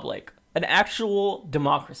republic. An actual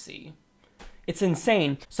democracy. It's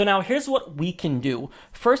insane. So now here's what we can do.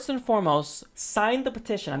 First and foremost, sign the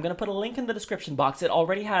petition. I'm going to put a link in the description box. It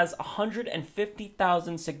already has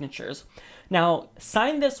 150,000 signatures. Now,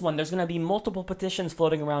 sign this one. There's going to be multiple petitions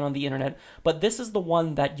floating around on the internet, but this is the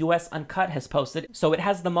one that US Uncut has posted. So it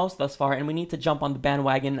has the most thus far, and we need to jump on the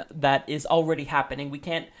bandwagon that is already happening. We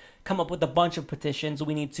can't come up with a bunch of petitions.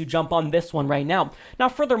 We need to jump on this one right now. Now,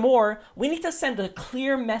 furthermore, we need to send a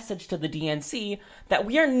clear message to the DNC that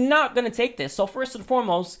we are not going to take this. So first and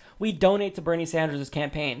foremost, we donate to Bernie Sanders'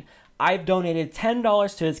 campaign. I've donated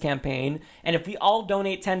 $10 to his campaign, and if we all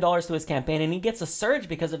donate $10 to his campaign and he gets a surge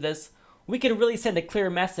because of this, we can really send a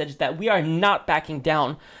clear message that we are not backing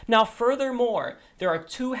down. Now, furthermore, there are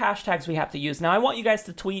 2 hashtags we have to use. Now, I want you guys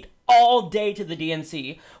to tweet all day to the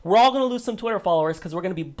DNC. We're all going to lose some Twitter followers because we're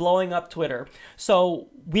going to be blowing up Twitter. So,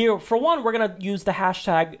 for one, we're going to use the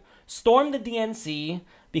hashtag Storm the DNC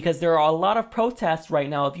because there are a lot of protests right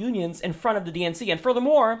now of unions in front of the DNC. And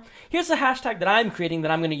furthermore, here's a hashtag that I'm creating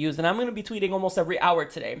that I'm going to use, and I'm going to be tweeting almost every hour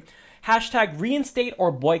today. Hashtag reinstate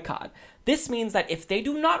or boycott. This means that if they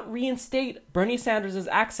do not reinstate Bernie Sanders'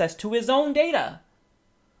 access to his own data,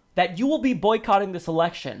 that you will be boycotting this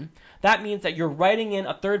election. That means that you're writing in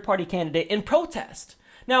a third-party candidate in protest.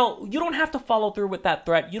 Now, you don't have to follow through with that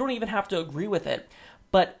threat. You don't even have to agree with it.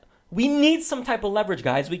 But we need some type of leverage,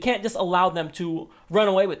 guys. We can't just allow them to run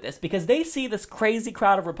away with this because they see this crazy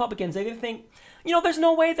crowd of Republicans. They think, there's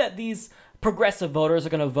no way that these progressive voters are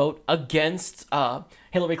going to vote against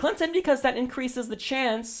Hillary Clinton because that increases the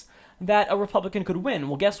chance that a Republican could win.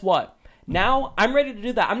 Well, guess what? Now, I'm ready to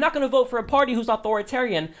do that. I'm not going to vote for a party who's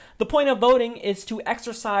authoritarian. The point of voting is to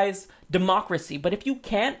exercise democracy. But if you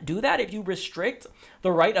can't do that, if you restrict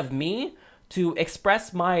the right of me to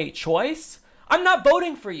express my choice, I'm not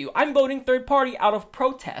voting for you. I'm voting third party out of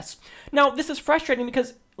protest. Now, this is frustrating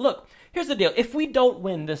because, look, here's the deal. If we don't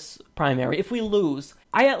win this primary, if we lose,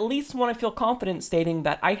 I at least want to feel confident stating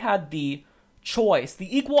that I had the choice,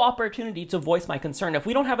 the equal opportunity to voice my concern. If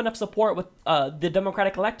we don't have enough support with the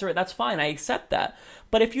Democratic electorate, that's fine. I accept that.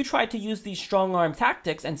 But if you try to use these strong-arm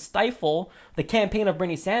tactics and stifle the campaign of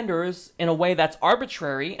Bernie Sanders in a way that's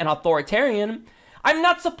arbitrary and authoritarian, I'm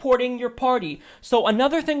not supporting your party. So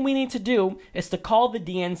another thing we need to do is to call the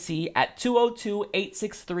DNC at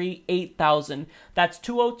 202-863-8000. That's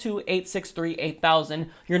 202-863-8000.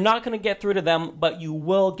 You're not going to get through to them, but you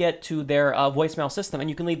will get to their voicemail system, and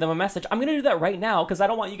you can leave them a message. I'm going to do that right now because I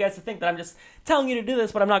don't want you guys to think that I'm just telling you to do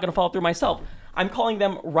this, but I'm not going to follow through myself. I'm calling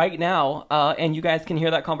them right now, and you guys can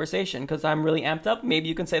hear that conversation because I'm really amped up. Maybe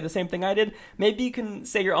you can say the same thing I did. Maybe you can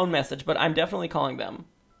say your own message, but I'm definitely calling them.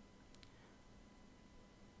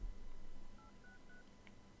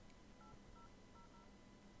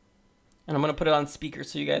 And I'm going to put it on speaker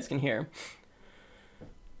so you guys can hear.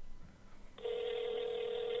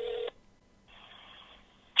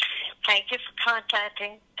 Thank you for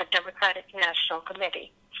contacting the Democratic National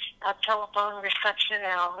Committee. Our telephone reception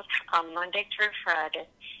hours are Monday through Friday,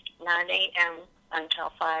 9 a.m.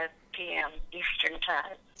 until 5 p.m. Eastern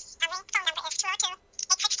Time. Our phone number is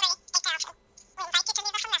 202-863-8000. We invite you to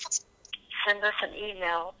leave us a message. Send us an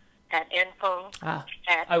email at info at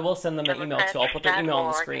I will send them an email too. I'll put their email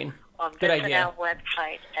on the screen. Good idea. Our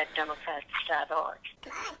website at democrats.org. After the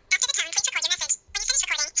tone, please record your message. When you finish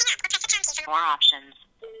recording, hang up or press the pound key for more options.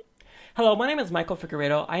 Hello, my name is Michael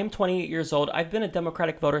Figueredo. I am 28 years old. I've been a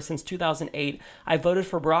Democratic voter since 2008. I voted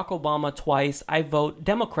for Barack Obama twice. I vote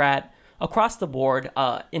Democrat across the board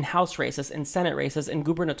in House races, in Senate races, in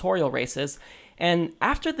gubernatorial races. And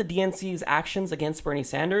after the DNC's actions against Bernie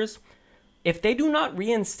Sanders, if they do not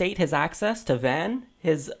reinstate his access to VAN,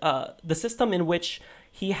 the system in which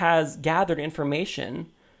he has gathered information,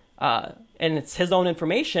 and it's his own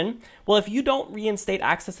information, well, if you don't reinstate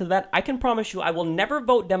access to that, I can promise you I will never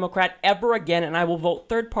vote Democrat ever again, and I will vote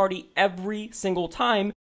third party every single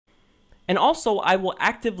time. And also, I will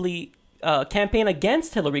actively campaign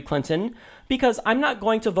against Hillary Clinton because I'm not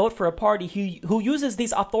going to vote for a party who uses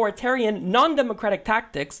these authoritarian, non-democratic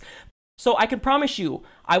tactics. So I can promise you,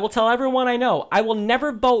 I will tell everyone I know, I will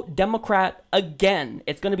never vote Democrat again.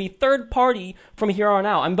 It's going to be third party from here on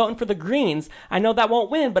out. I'm voting for the Greens. I know that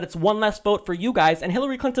won't win, but it's one less vote for you guys, and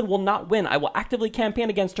Hillary Clinton will not win. I will actively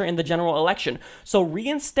campaign against her in the general election. So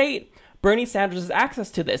reinstate Bernie Sanders'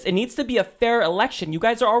 access to this. It needs to be a fair election. You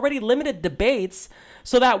guys are already limited debates,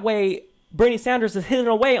 so that way Bernie Sanders is hidden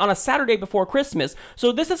away on a Saturday before Christmas.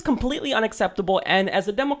 So this is completely unacceptable, and as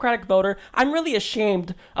a Democratic voter, I'm really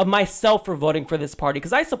ashamed of myself for voting for this party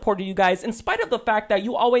because I supported you guys in spite of the fact that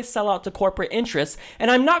you always sell out to corporate interests, and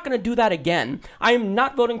I'm not going to do that again. I am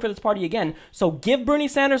not voting for this party again. So give Bernie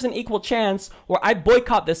Sanders an equal chance or I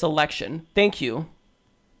boycott this election. Thank you.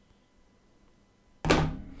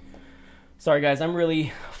 Sorry guys, I'm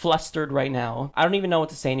really flustered right now. I don't even know what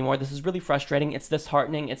to say anymore. This is really frustrating. It's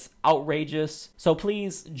disheartening. It's outrageous. So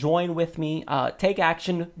please join with me. Take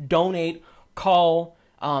action. Donate. Call.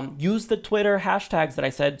 Use the Twitter hashtags that I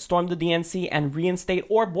said. Storm the DNC and reinstate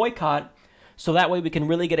or boycott. So that way we can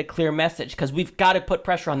really get a clear message because we've got to put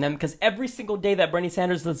pressure on them because every single day that Bernie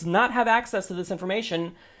Sanders does not have access to this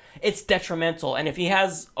information, it's detrimental. And if he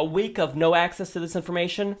has a week of no access to this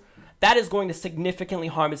information, that is going to significantly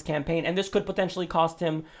harm his campaign, and this could potentially cost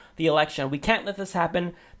him the election. We can't let this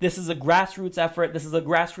happen. This is a grassroots effort. This is a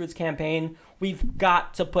grassroots campaign. We've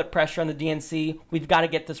got to put pressure on the DNC. We've got to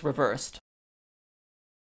get this reversed.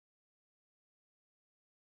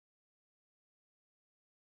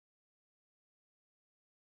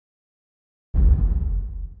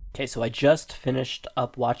 Okay, so I just finished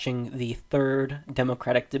up watching the third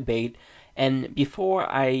Democratic debate. And before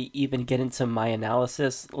I even get into my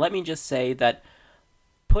analysis, let me just say that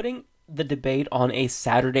putting the debate on a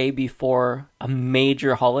Saturday before a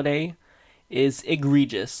major holiday is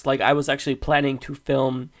egregious. Like, I was actually planning to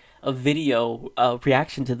film a video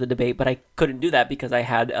reaction to the debate, but I couldn't do that because I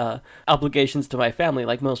had obligations to my family,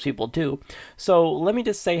 like most people do. So let me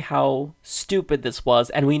just say how stupid this was,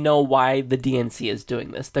 and we know why the DNC is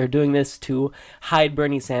doing this. They're doing this to hide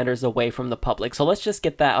Bernie Sanders away from the public. So let's just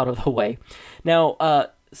get that out of the way. Now,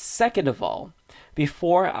 second of all,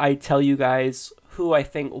 before I tell you guys who I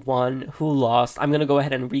think won, who lost, I'm going to go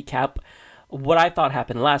ahead and recap what I thought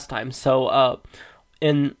happened last time. So,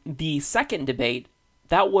 in the second debate,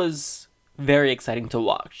 that was very exciting to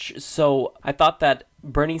watch. So, I thought that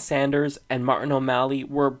Bernie Sanders and Martin O'Malley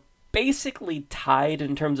were basically tied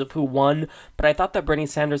in terms of who won, but I thought that Bernie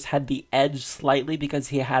Sanders had the edge slightly because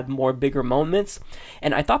he had more bigger moments,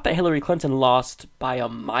 and I thought that Hillary Clinton lost by a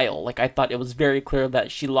mile. Like, I thought it was very clear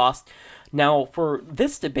that she lost. Now, for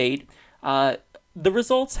this debate, the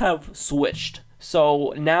results have switched.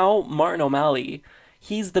 So now Martin O'Malley,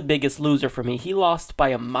 he's the biggest loser for me. He lost by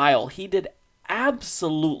a mile. He did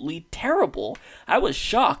absolutely terrible. I was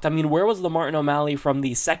shocked. I mean, where was the Martin O'Malley from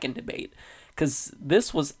the second debate? Because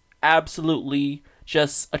this was absolutely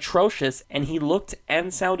just atrocious, and he looked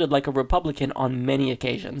and sounded like a Republican on many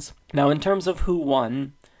occasions. Now, in terms of who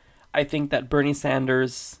won, I think that Bernie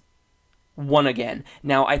Sanders won again.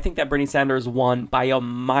 Now, I think that Bernie Sanders won by a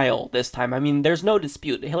mile this time. I mean, there's no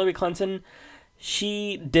dispute. Hillary Clinton,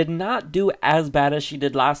 she did not do as bad as she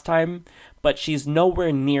did last time, but she's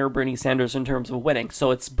nowhere near Bernie Sanders in terms of winning. So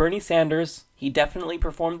it's Bernie Sanders. He definitely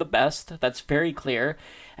performed the best. That's very clear.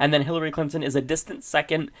 And then Hillary Clinton is a distant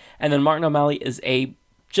second. And then Martin O'Malley is a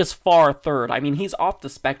just far third. I mean, he's off the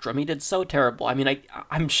spectrum. He did so terrible. I mean,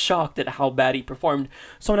 I'm shocked at how bad he performed.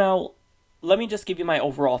 So now, let me just give you my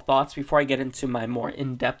overall thoughts before I get into my more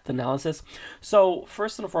in-depth analysis. So,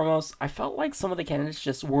 first and foremost, I felt like some of the candidates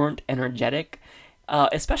just weren't energetic,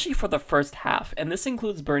 especially for the first half. And this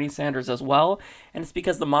includes Bernie Sanders as well. And it's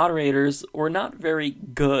because the moderators were not very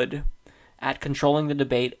good at controlling the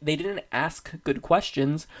debate. They didn't ask good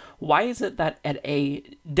questions. Why is it that at a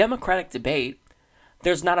Democratic debate,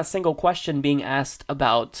 there's not a single question being asked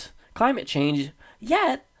about climate change,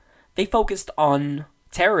 yet they focused on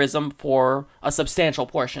terrorism for a substantial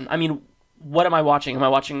portion? I mean, what am I watching? Am I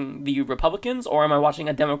watching the Republicans, or am I watching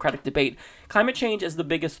a Democratic debate? Climate change is the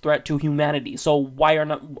biggest threat to humanity, so why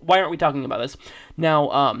aren't we talking about this?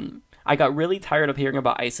 Now, I got really tired of hearing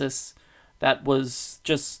about ISIS. That was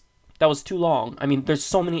too long. I mean, there's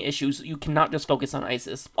so many issues. You cannot just focus on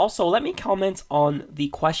ISIS. Also, let me comment on the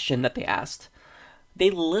question that they asked. They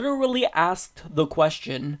literally asked the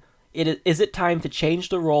question, is it time to change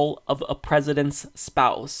the role of a president's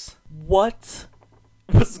spouse? What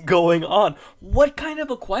was going on? What kind of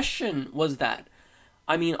a question was that?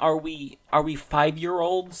 I mean, are we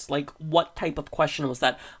 5-year-olds? Like, what type of question was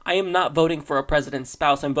that? I am not voting for a president's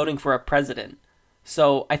spouse. I'm voting for a president.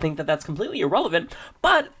 So I think that that's completely irrelevant.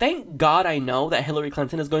 But thank God I know that Hillary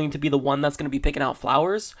Clinton is going to be the one that's going to be picking out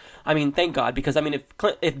flowers. I mean, thank God, because I mean,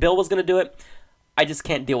 if Bill was going to do it, I just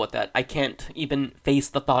can't deal with that. I can't even face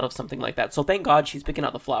the thought of something like that. So thank God she's picking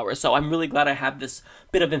out the flowers. So I'm really glad I have this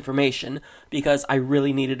bit of information because I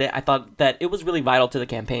really needed it. I thought that it was really vital to the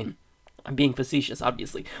campaign. I'm being facetious,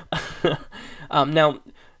 obviously. Now,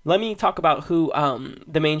 let me talk about who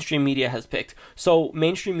the mainstream media has picked. So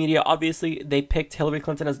mainstream media, obviously, they picked Hillary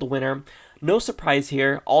Clinton as the winner. No surprise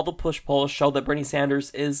here. All the push polls show that Bernie Sanders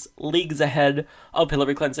is leagues ahead of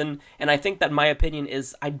Hillary Clinton, and I think that my opinion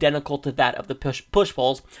is identical to that of the push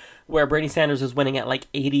polls, where Bernie Sanders is winning at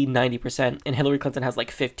like 80-90%, and Hillary Clinton has like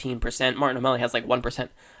 15%. Martin O'Malley has like 1%.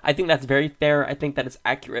 I think that's very fair. I think that it's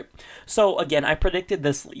accurate. So again, I predicted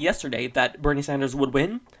this yesterday that Bernie Sanders would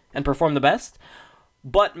win and perform the best,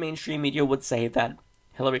 but mainstream media would say that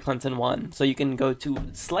Hillary Clinton won. So you can go to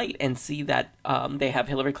Slate and see that they have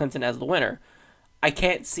Hillary Clinton as the winner. I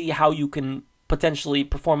can't see how you can potentially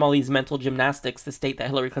perform all these mental gymnastics to state that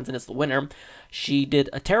Hillary Clinton is the winner. She did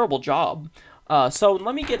a terrible job. So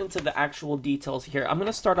let me get into the actual details here. I'm going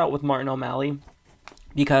to start out with Martin O'Malley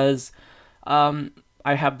because I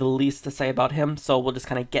have the least to say about him, so we'll just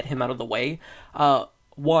kind of get him out of the way.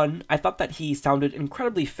 One, I thought that he sounded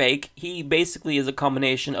incredibly fake. He basically is a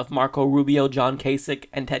combination of Marco Rubio, John Kasich,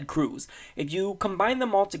 and Ted Cruz. If you combine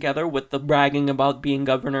them all together with the bragging about being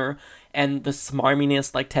governor and the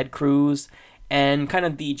smarminess like Ted Cruz and kind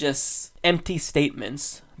of the just empty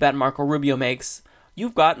statements that Marco Rubio makes,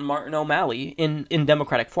 you've got Martin O'Malley in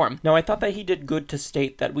Democratic form. Now, I thought that he did good to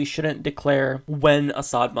state that we shouldn't declare when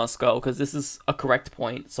Assad must go, because this is a correct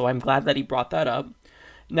point, so I'm glad that he brought that up.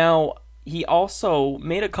 Now, he also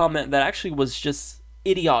made a comment that actually was just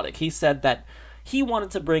idiotic. He said that he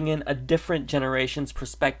wanted to bring in a different generation's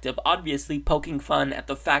perspective, obviously poking fun at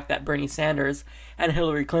the fact that Bernie Sanders and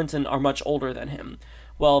Hillary Clinton are much older than him.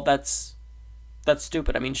 Well, that's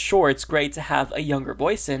stupid. I mean, sure, it's great to have a younger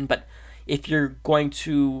voice in, but if you're going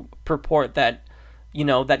to purport that,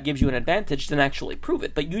 that gives you an advantage, then actually prove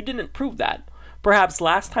it. But you didn't prove that. Perhaps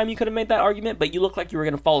last time you could have made that argument, but you looked like you were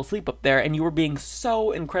going to fall asleep up there, and you were being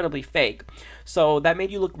so incredibly fake. So that made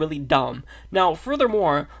you look really dumb. Now,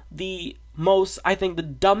 furthermore, I think the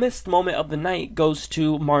dumbest moment of the night goes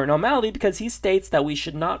to Martin O'Malley, because he states that we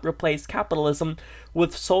should not replace capitalism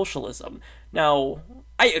with socialism. Now,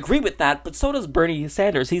 I agree with that, but so does Bernie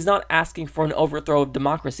Sanders. He's not asking for an overthrow of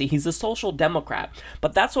democracy. He's a social democrat.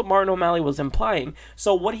 But that's what Martin O'Malley was implying.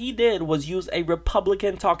 So what he did was use a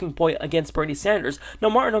Republican talking point against Bernie Sanders. Now,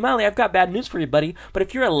 Martin O'Malley, I've got bad news for you, buddy. But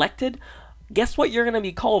if you're elected, guess what you're going to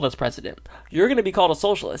be called as president? You're going to be called a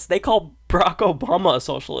socialist. They call Barack Obama a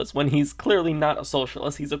socialist when he's clearly not a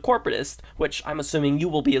socialist. He's a corporatist, which I'm assuming you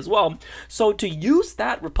will be as well. So to use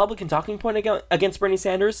that Republican talking point against Bernie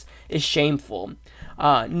Sanders is shameful.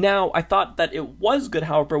 Now, I thought that it was good,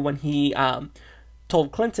 however, when he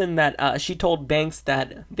told Clinton that she told banks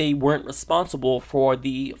that they weren't responsible for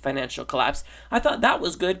the financial collapse. I thought that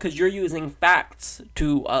was good because you're using facts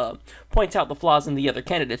to point out the flaws in the other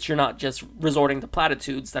candidates. You're not just resorting to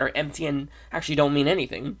platitudes that are empty and actually don't mean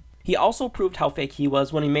anything. He also proved how fake he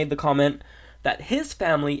was when he made the comment that his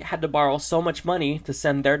family had to borrow so much money to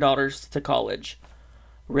send their daughters to college.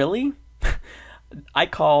 Really? I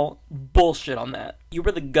call bullshit on that. You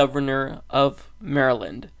were the governor of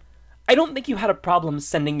Maryland. I don't think you had a problem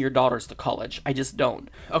sending your daughters to college. I just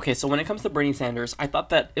don't. Okay, so when it comes to Bernie Sanders, I thought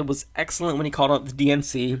that it was excellent when he called out the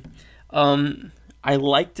DNC. I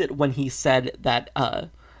liked it when he said that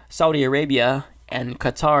Saudi Arabia and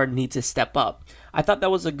Qatar need to step up. I thought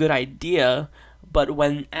that was a good idea, but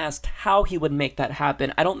when asked how he would make that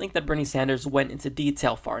happen, I don't think that Bernie Sanders went into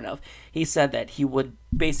detail far enough. He said that he would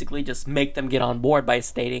basically just make them get on board by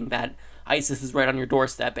stating that ISIS is right on your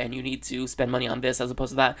doorstep and you need to spend money on this as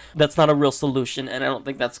opposed to that. That's not a real solution, and I don't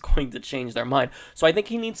think that's going to change their mind. So I think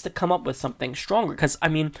he needs to come up with something stronger, because, I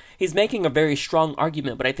mean, he's making a very strong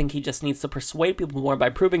argument, but I think he just needs to persuade people more by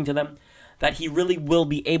proving to them that he really will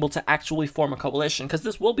be able to actually form a coalition, because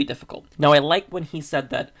this will be difficult. Now, I like when he said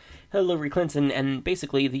that Hillary Clinton and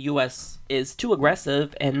basically the U.S. is too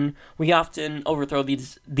aggressive, and we often overthrow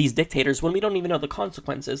these dictators when we don't even know the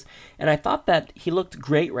consequences, and I thought that he looked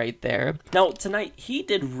great right there. Now, tonight, he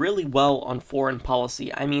did really well on foreign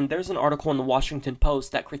policy. I mean, there's an article in the Washington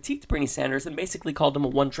Post that critiqued Bernie Sanders and basically called him a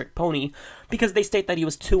one-trick pony, because they state that he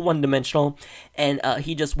was too one-dimensional, and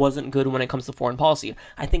he just wasn't good when it comes to foreign policy.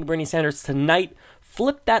 I think Bernie Sanders tonight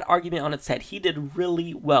flipped that argument on its head. He did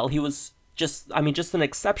really well. He was just an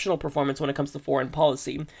exceptional performance when it comes to foreign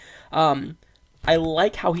policy. I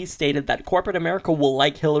like how he stated that corporate America will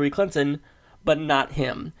like Hillary Clinton, but not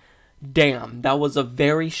him. Damn, that was a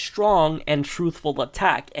very strong and truthful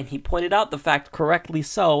attack, and he pointed out the fact, correctly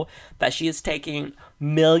so, that she is taking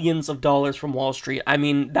millions of dollars from Wall Street. I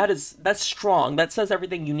mean, that's strong. That says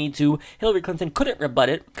everything you need to. Hillary Clinton couldn't rebut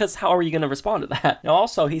it, because how are you going to respond to that? Now,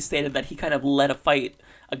 also, he stated that he kind of led a fight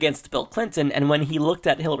against Bill Clinton, and when he looked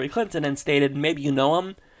at Hillary Clinton and stated, maybe you know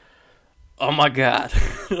him, oh my god,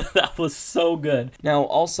 that was so good. Now,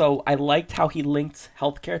 also, I liked how he linked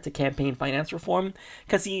healthcare to campaign finance reform,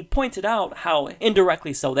 because he pointed out how,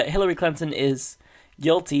 indirectly so, that Hillary Clinton is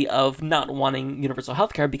guilty of not wanting universal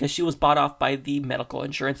healthcare because she was bought off by the medical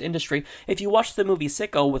insurance industry. If you watch the movie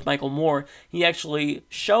Sicko with Michael Moore, he actually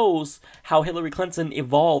shows how Hillary Clinton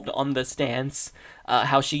evolved on the stance,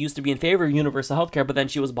 how she used to be in favor of universal healthcare, but then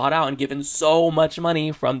she was bought out and given so much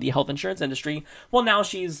money from the health insurance industry. Well, now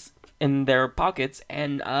she's in their pockets,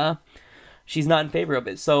 and she's not in favor of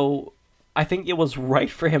it. So I think it was right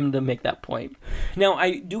for him to make that point. Now,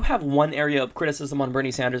 I do have one area of criticism on Bernie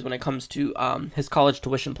Sanders when it comes to his college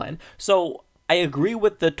tuition plan. So I agree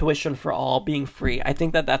with the tuition for all being free. I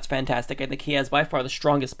think that that's fantastic. I think he has by far the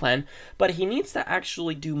strongest plan, but he needs to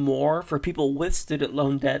actually do more for people with student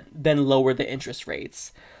loan debt than lower the interest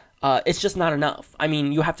rates. It's just not enough. I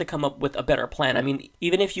mean, you have to come up with a better plan. I mean,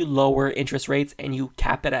 even if you lower interest rates and you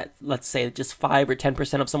cap it at, let's say, just 5 or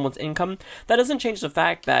 10% of someone's income, that doesn't change the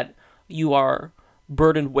fact that you are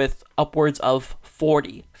burdened with upwards of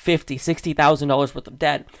 $40,000, $50,000, $60,000 worth of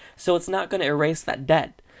debt. So it's not going to erase that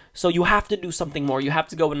debt. So you have to do something more. You have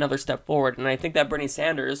to go another step forward. And I think that Bernie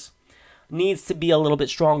Sanders needs to be a little bit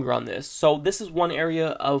stronger on this. So this is one area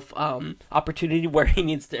of opportunity where he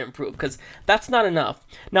needs to improve, because that's not enough.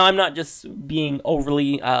 Now, I'm not just being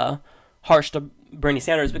overly harsh to Bernie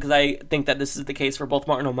Sanders because I think that this is the case for both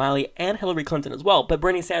Martin O'Malley and Hillary Clinton as well. But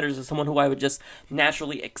Bernie Sanders is someone who I would just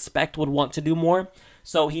naturally expect would want to do more.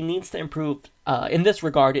 So he needs to improve in this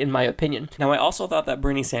regard, in my opinion. Now, I also thought that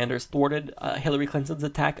Bernie Sanders thwarted Hillary Clinton's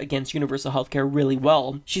attack against universal health care really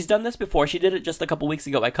well. She's done this before. She did it just a couple weeks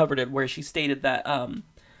ago. I covered it, where she stated that,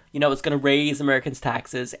 it's going to raise Americans'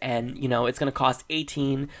 taxes and, it's going to cost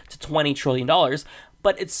 $18 to $20 trillion.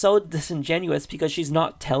 But it's so disingenuous because she's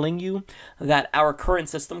not telling you that our current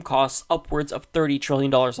system costs upwards of $30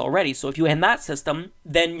 trillion already. So if you end that system,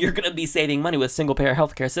 then you're going to be saving money with single-payer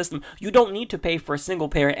healthcare system. You don't need to pay for a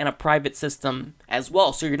single-payer and a private system as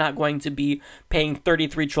well. So you're not going to be paying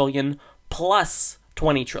 $33 trillion plus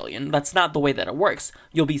 $20 trillion. That's not the way that it works.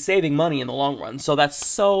 You'll be saving money in the long run. So that's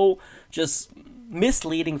so just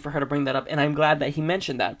misleading for her to bring that up, and I'm glad that he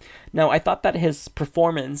mentioned that. Now, I thought that his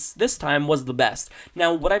performance this time was the best.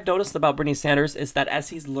 Now, what I've noticed about Bernie Sanders is that as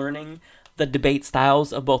he's learning the debate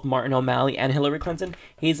styles of both Martin O'Malley and Hillary Clinton,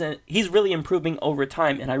 he's really improving over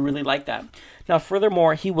time, and I really like that. Now,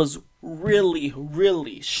 furthermore, he was really,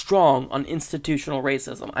 really strong on institutional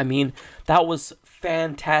racism. I mean, that was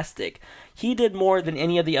fantastic. He did more than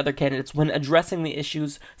any of the other candidates when addressing the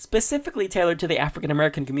issues specifically tailored to the African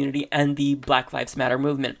American community and the Black Lives Matter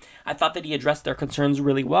movement. I thought that he addressed their concerns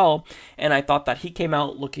really well, and I thought that he came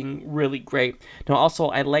out looking really great. Now, also,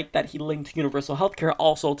 I like that he linked universal healthcare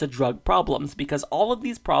also to drug problems, because all of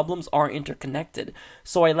these problems are interconnected.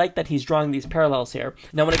 So I like that he's drawing these parallels here.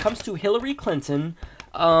 Now, when it comes to Hillary Clinton,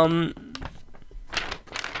 I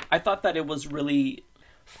thought that it was really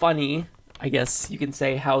funny, I guess you can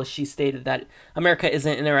say, how she stated that America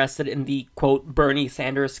isn't interested in the, quote, Bernie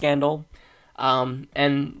Sanders scandal.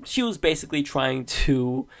 And she was basically trying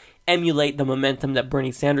to emulate the momentum that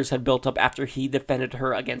Bernie Sanders had built up after he defended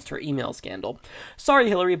her against her email scandal. Sorry,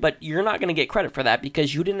 Hillary, but you're not going to get credit for that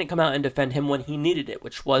because you didn't come out and defend him when he needed it,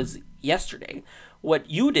 which was yesterday. What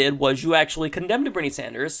you did was you actually condemned Bernie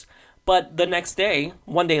Sanders, but the next day,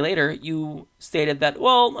 one day later, you stated that,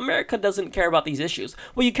 well, America doesn't care about these issues.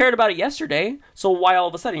 Well, you cared about it yesterday, so why all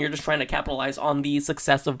of a sudden you're just trying to capitalize on the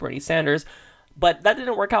success of Bernie Sanders? But that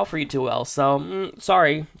didn't work out for you too well, so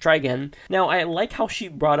sorry, try again. Now, I like how she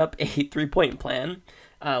brought up a 3-point plan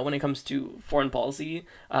when it comes to foreign policy.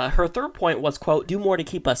 Her third point was, quote, do more to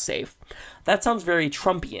keep us safe. That sounds very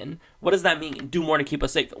Trumpian. What does that mean? Do more to keep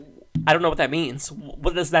us safe? I don't know what that means.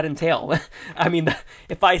 What does that entail? I mean,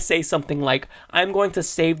 if I say something like, I'm going to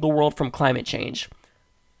save the world from climate change,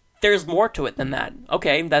 there's more to it than that.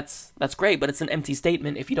 Okay, that's great, but it's an empty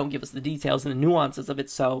statement if you don't give us the details and the nuances of it.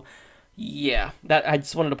 So, yeah, that I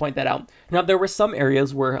just wanted to point that out. Now, there were some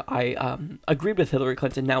areas where I agreed with Hillary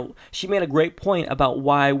Clinton. Now, she made a great point about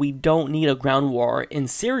why we don't need a ground war in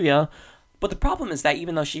Syria. But the problem is that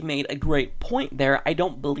even though she made a great point there, I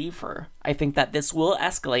don't believe her. I think that this will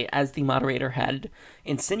escalate, as the moderator had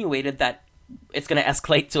insinuated, that it's going to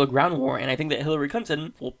escalate to a ground war. And I think that Hillary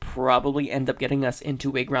Clinton will probably end up getting us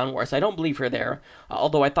into a ground war. So I don't believe her there,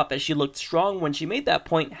 although I thought that she looked strong when she made that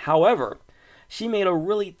point. However, she made a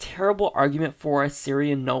really terrible argument for a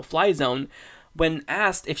Syrian no-fly zone. When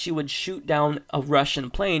asked if she would shoot down a Russian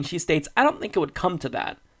plane, she states, I don't think it would come to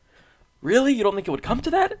that. Really? You don't think it would come to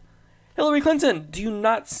that? Hillary Clinton, do you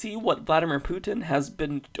not see what Vladimir Putin has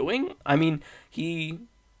been doing? I mean, he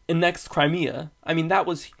annexed Crimea. I mean, that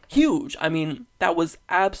was huge. I mean, that was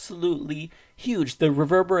absolutely huge. The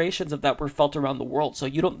reverberations of that were felt around the world. So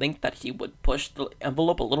you don't think that he would push the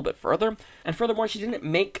envelope a little bit further? And furthermore, she didn't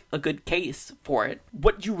make a good case for it.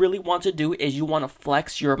 What you really want to do is you want to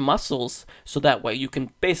flex your muscles so that way you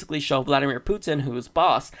can basically show Vladimir Putin, who is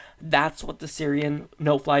boss. That's what the Syrian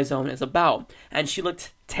no-fly zone is about. And she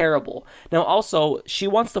looked terrible. Now also, she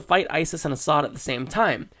wants to fight ISIS and Assad at the same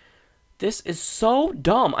time. This is so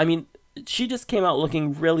dumb. I mean, she just came out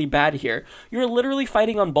looking really bad here. You're literally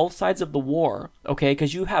fighting on both sides of the war, okay?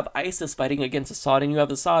 Because you have ISIS fighting against Assad and you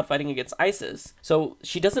have Assad fighting against ISIS. So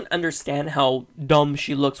she doesn't understand how dumb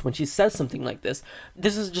she looks when she says something like this.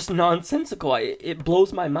 This is just nonsensical. It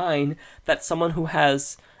blows my mind that someone who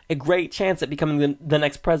has a great chance at becoming the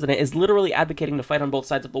next president is literally advocating to fight on both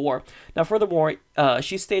sides of the war. Now, furthermore,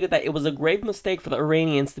 she stated that it was a grave mistake for the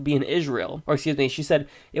Iranians to be in Israel. Or excuse me, she said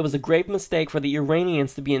it was a grave mistake for the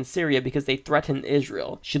Iranians to be in Syria because they threatened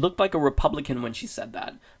Israel. She looked like a Republican when she said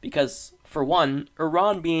that. Because, for one,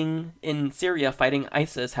 Iran being in Syria fighting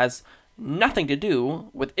ISIS has nothing to do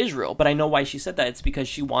with Israel. But I know why she said that. It's because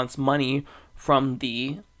she wants money from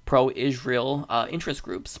the pro-Israel interest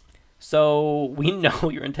groups. So we know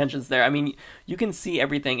your intentions there. I mean, you can see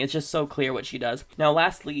everything. It's just so clear what she does. Now,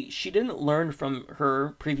 lastly, she didn't learn from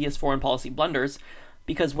her previous foreign policy blunders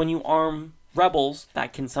because when you arm rebels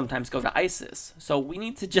that can sometimes go to ISIS. So we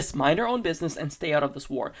need to just mind our own business and stay out of this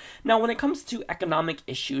war. Now, when it comes to economic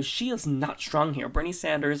issues, she is not strong here. Bernie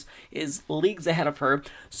Sanders is leagues ahead of her.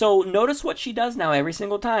 So notice what she does now every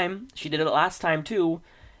single time. She did it last time too.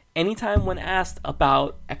 Anytime when asked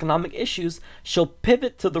about economic issues, she'll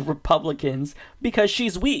pivot to the Republicans because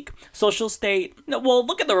she's weak. So she'll state, well,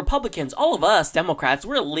 look at the Republicans. All of us, Democrats,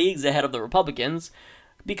 we're leagues ahead of the Republicans.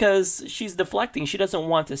 Because she's deflecting. She doesn't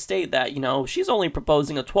want to state that, she's only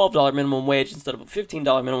proposing a $12 minimum wage instead of a $15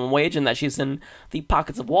 minimum wage and that she's in the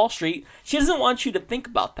pockets of Wall Street. She doesn't want you to think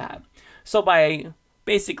about that. So by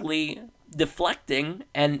basically deflecting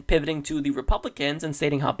and pivoting to the Republicans and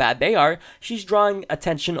stating how bad they are, she's drawing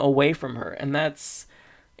attention away from her. And that's...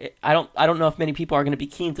 I don't know if many people are going to be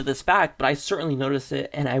keen to this fact, but I certainly notice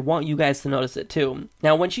it, and I want you guys to notice it too.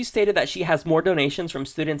 Now, when she stated that she has more donations from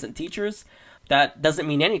students and teachers, that doesn't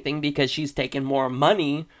mean anything because she's taken more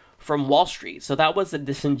money from Wall Street. So that was a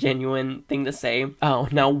disingenuous thing to say. Oh,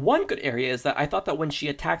 now one good area is that I thought that when she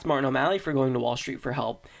attacked Martin O'Malley for going to Wall Street for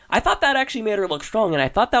help, I thought that actually made her look strong, and I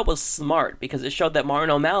thought that was smart because it showed that Martin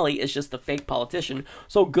O'Malley is just a fake politician.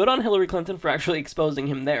 So good on Hillary Clinton for actually exposing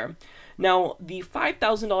him there. Now, the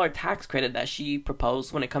 $5,000 tax credit that she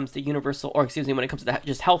proposed when it comes to when it comes to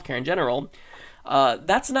just healthcare in general,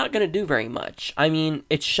 that's not going to do very much. I mean,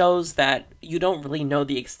 it shows that you don't really know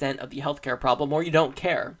the extent of the healthcare problem, or you don't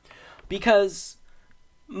care. Because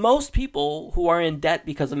most people who are in debt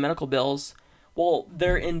because of medical bills, well,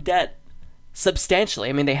 they're in debt substantially.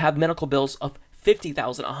 I mean, they have medical bills of $50,000,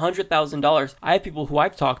 $100,000. I have people who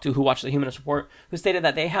I've talked to who watch the Humanist Report who stated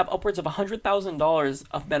that they have upwards of $100,000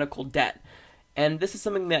 of medical debt. And this is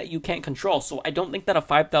something that you can't control. So I don't think that a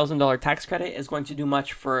 $5,000 tax credit is going to do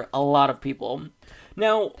much for a lot of people.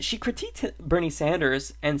 Now, she critiqued Bernie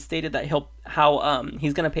Sanders and stated that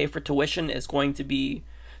he's going to pay for tuition is going to be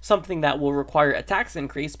something that will require a tax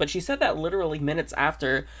increase, but she said that literally minutes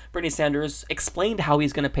after Bernie Sanders explained how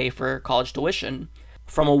he's going to pay for college tuition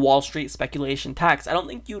from a Wall Street speculation tax. I don't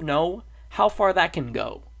think you know how far that can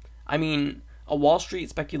go. I mean, a Wall Street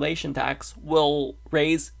speculation tax will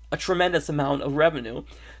raise a tremendous amount of revenue.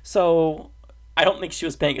 So I don't think she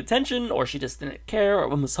was paying attention, or she just didn't care, or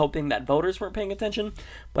was hoping that voters weren't paying attention.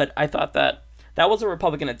 But I thought that was a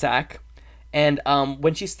Republican attack. And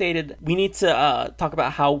when she stated, we need to talk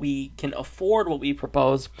about how we can afford what we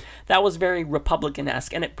propose, that was very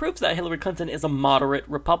Republican-esque. And it proves that Hillary Clinton is a moderate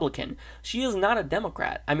Republican. She is not a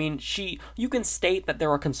Democrat. I mean, you can state that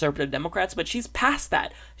there are conservative Democrats, but she's past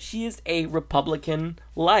that. She is a Republican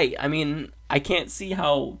light. I mean, I can't see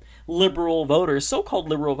how liberal voters, so-called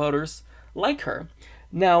liberal voters, like her.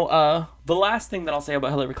 Now, the last thing that I'll say about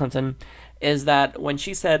Hillary Clinton is that when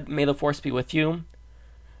she said, "May the force be with you,"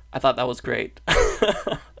 I thought that was great.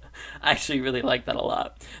 I actually really liked that a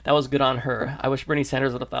lot. That was good on her. I wish Bernie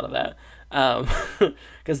Sanders would have thought of that.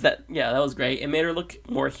 Because that was great. It made her look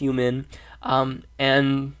more human.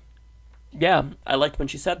 And yeah, I liked when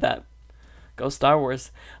she said that. Go Star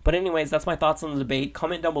Wars. But anyways, that's my thoughts on the debate.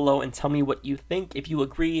 Comment down below and tell me what you think. If you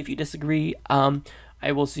agree, if you disagree.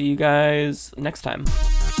 I will see you guys next time.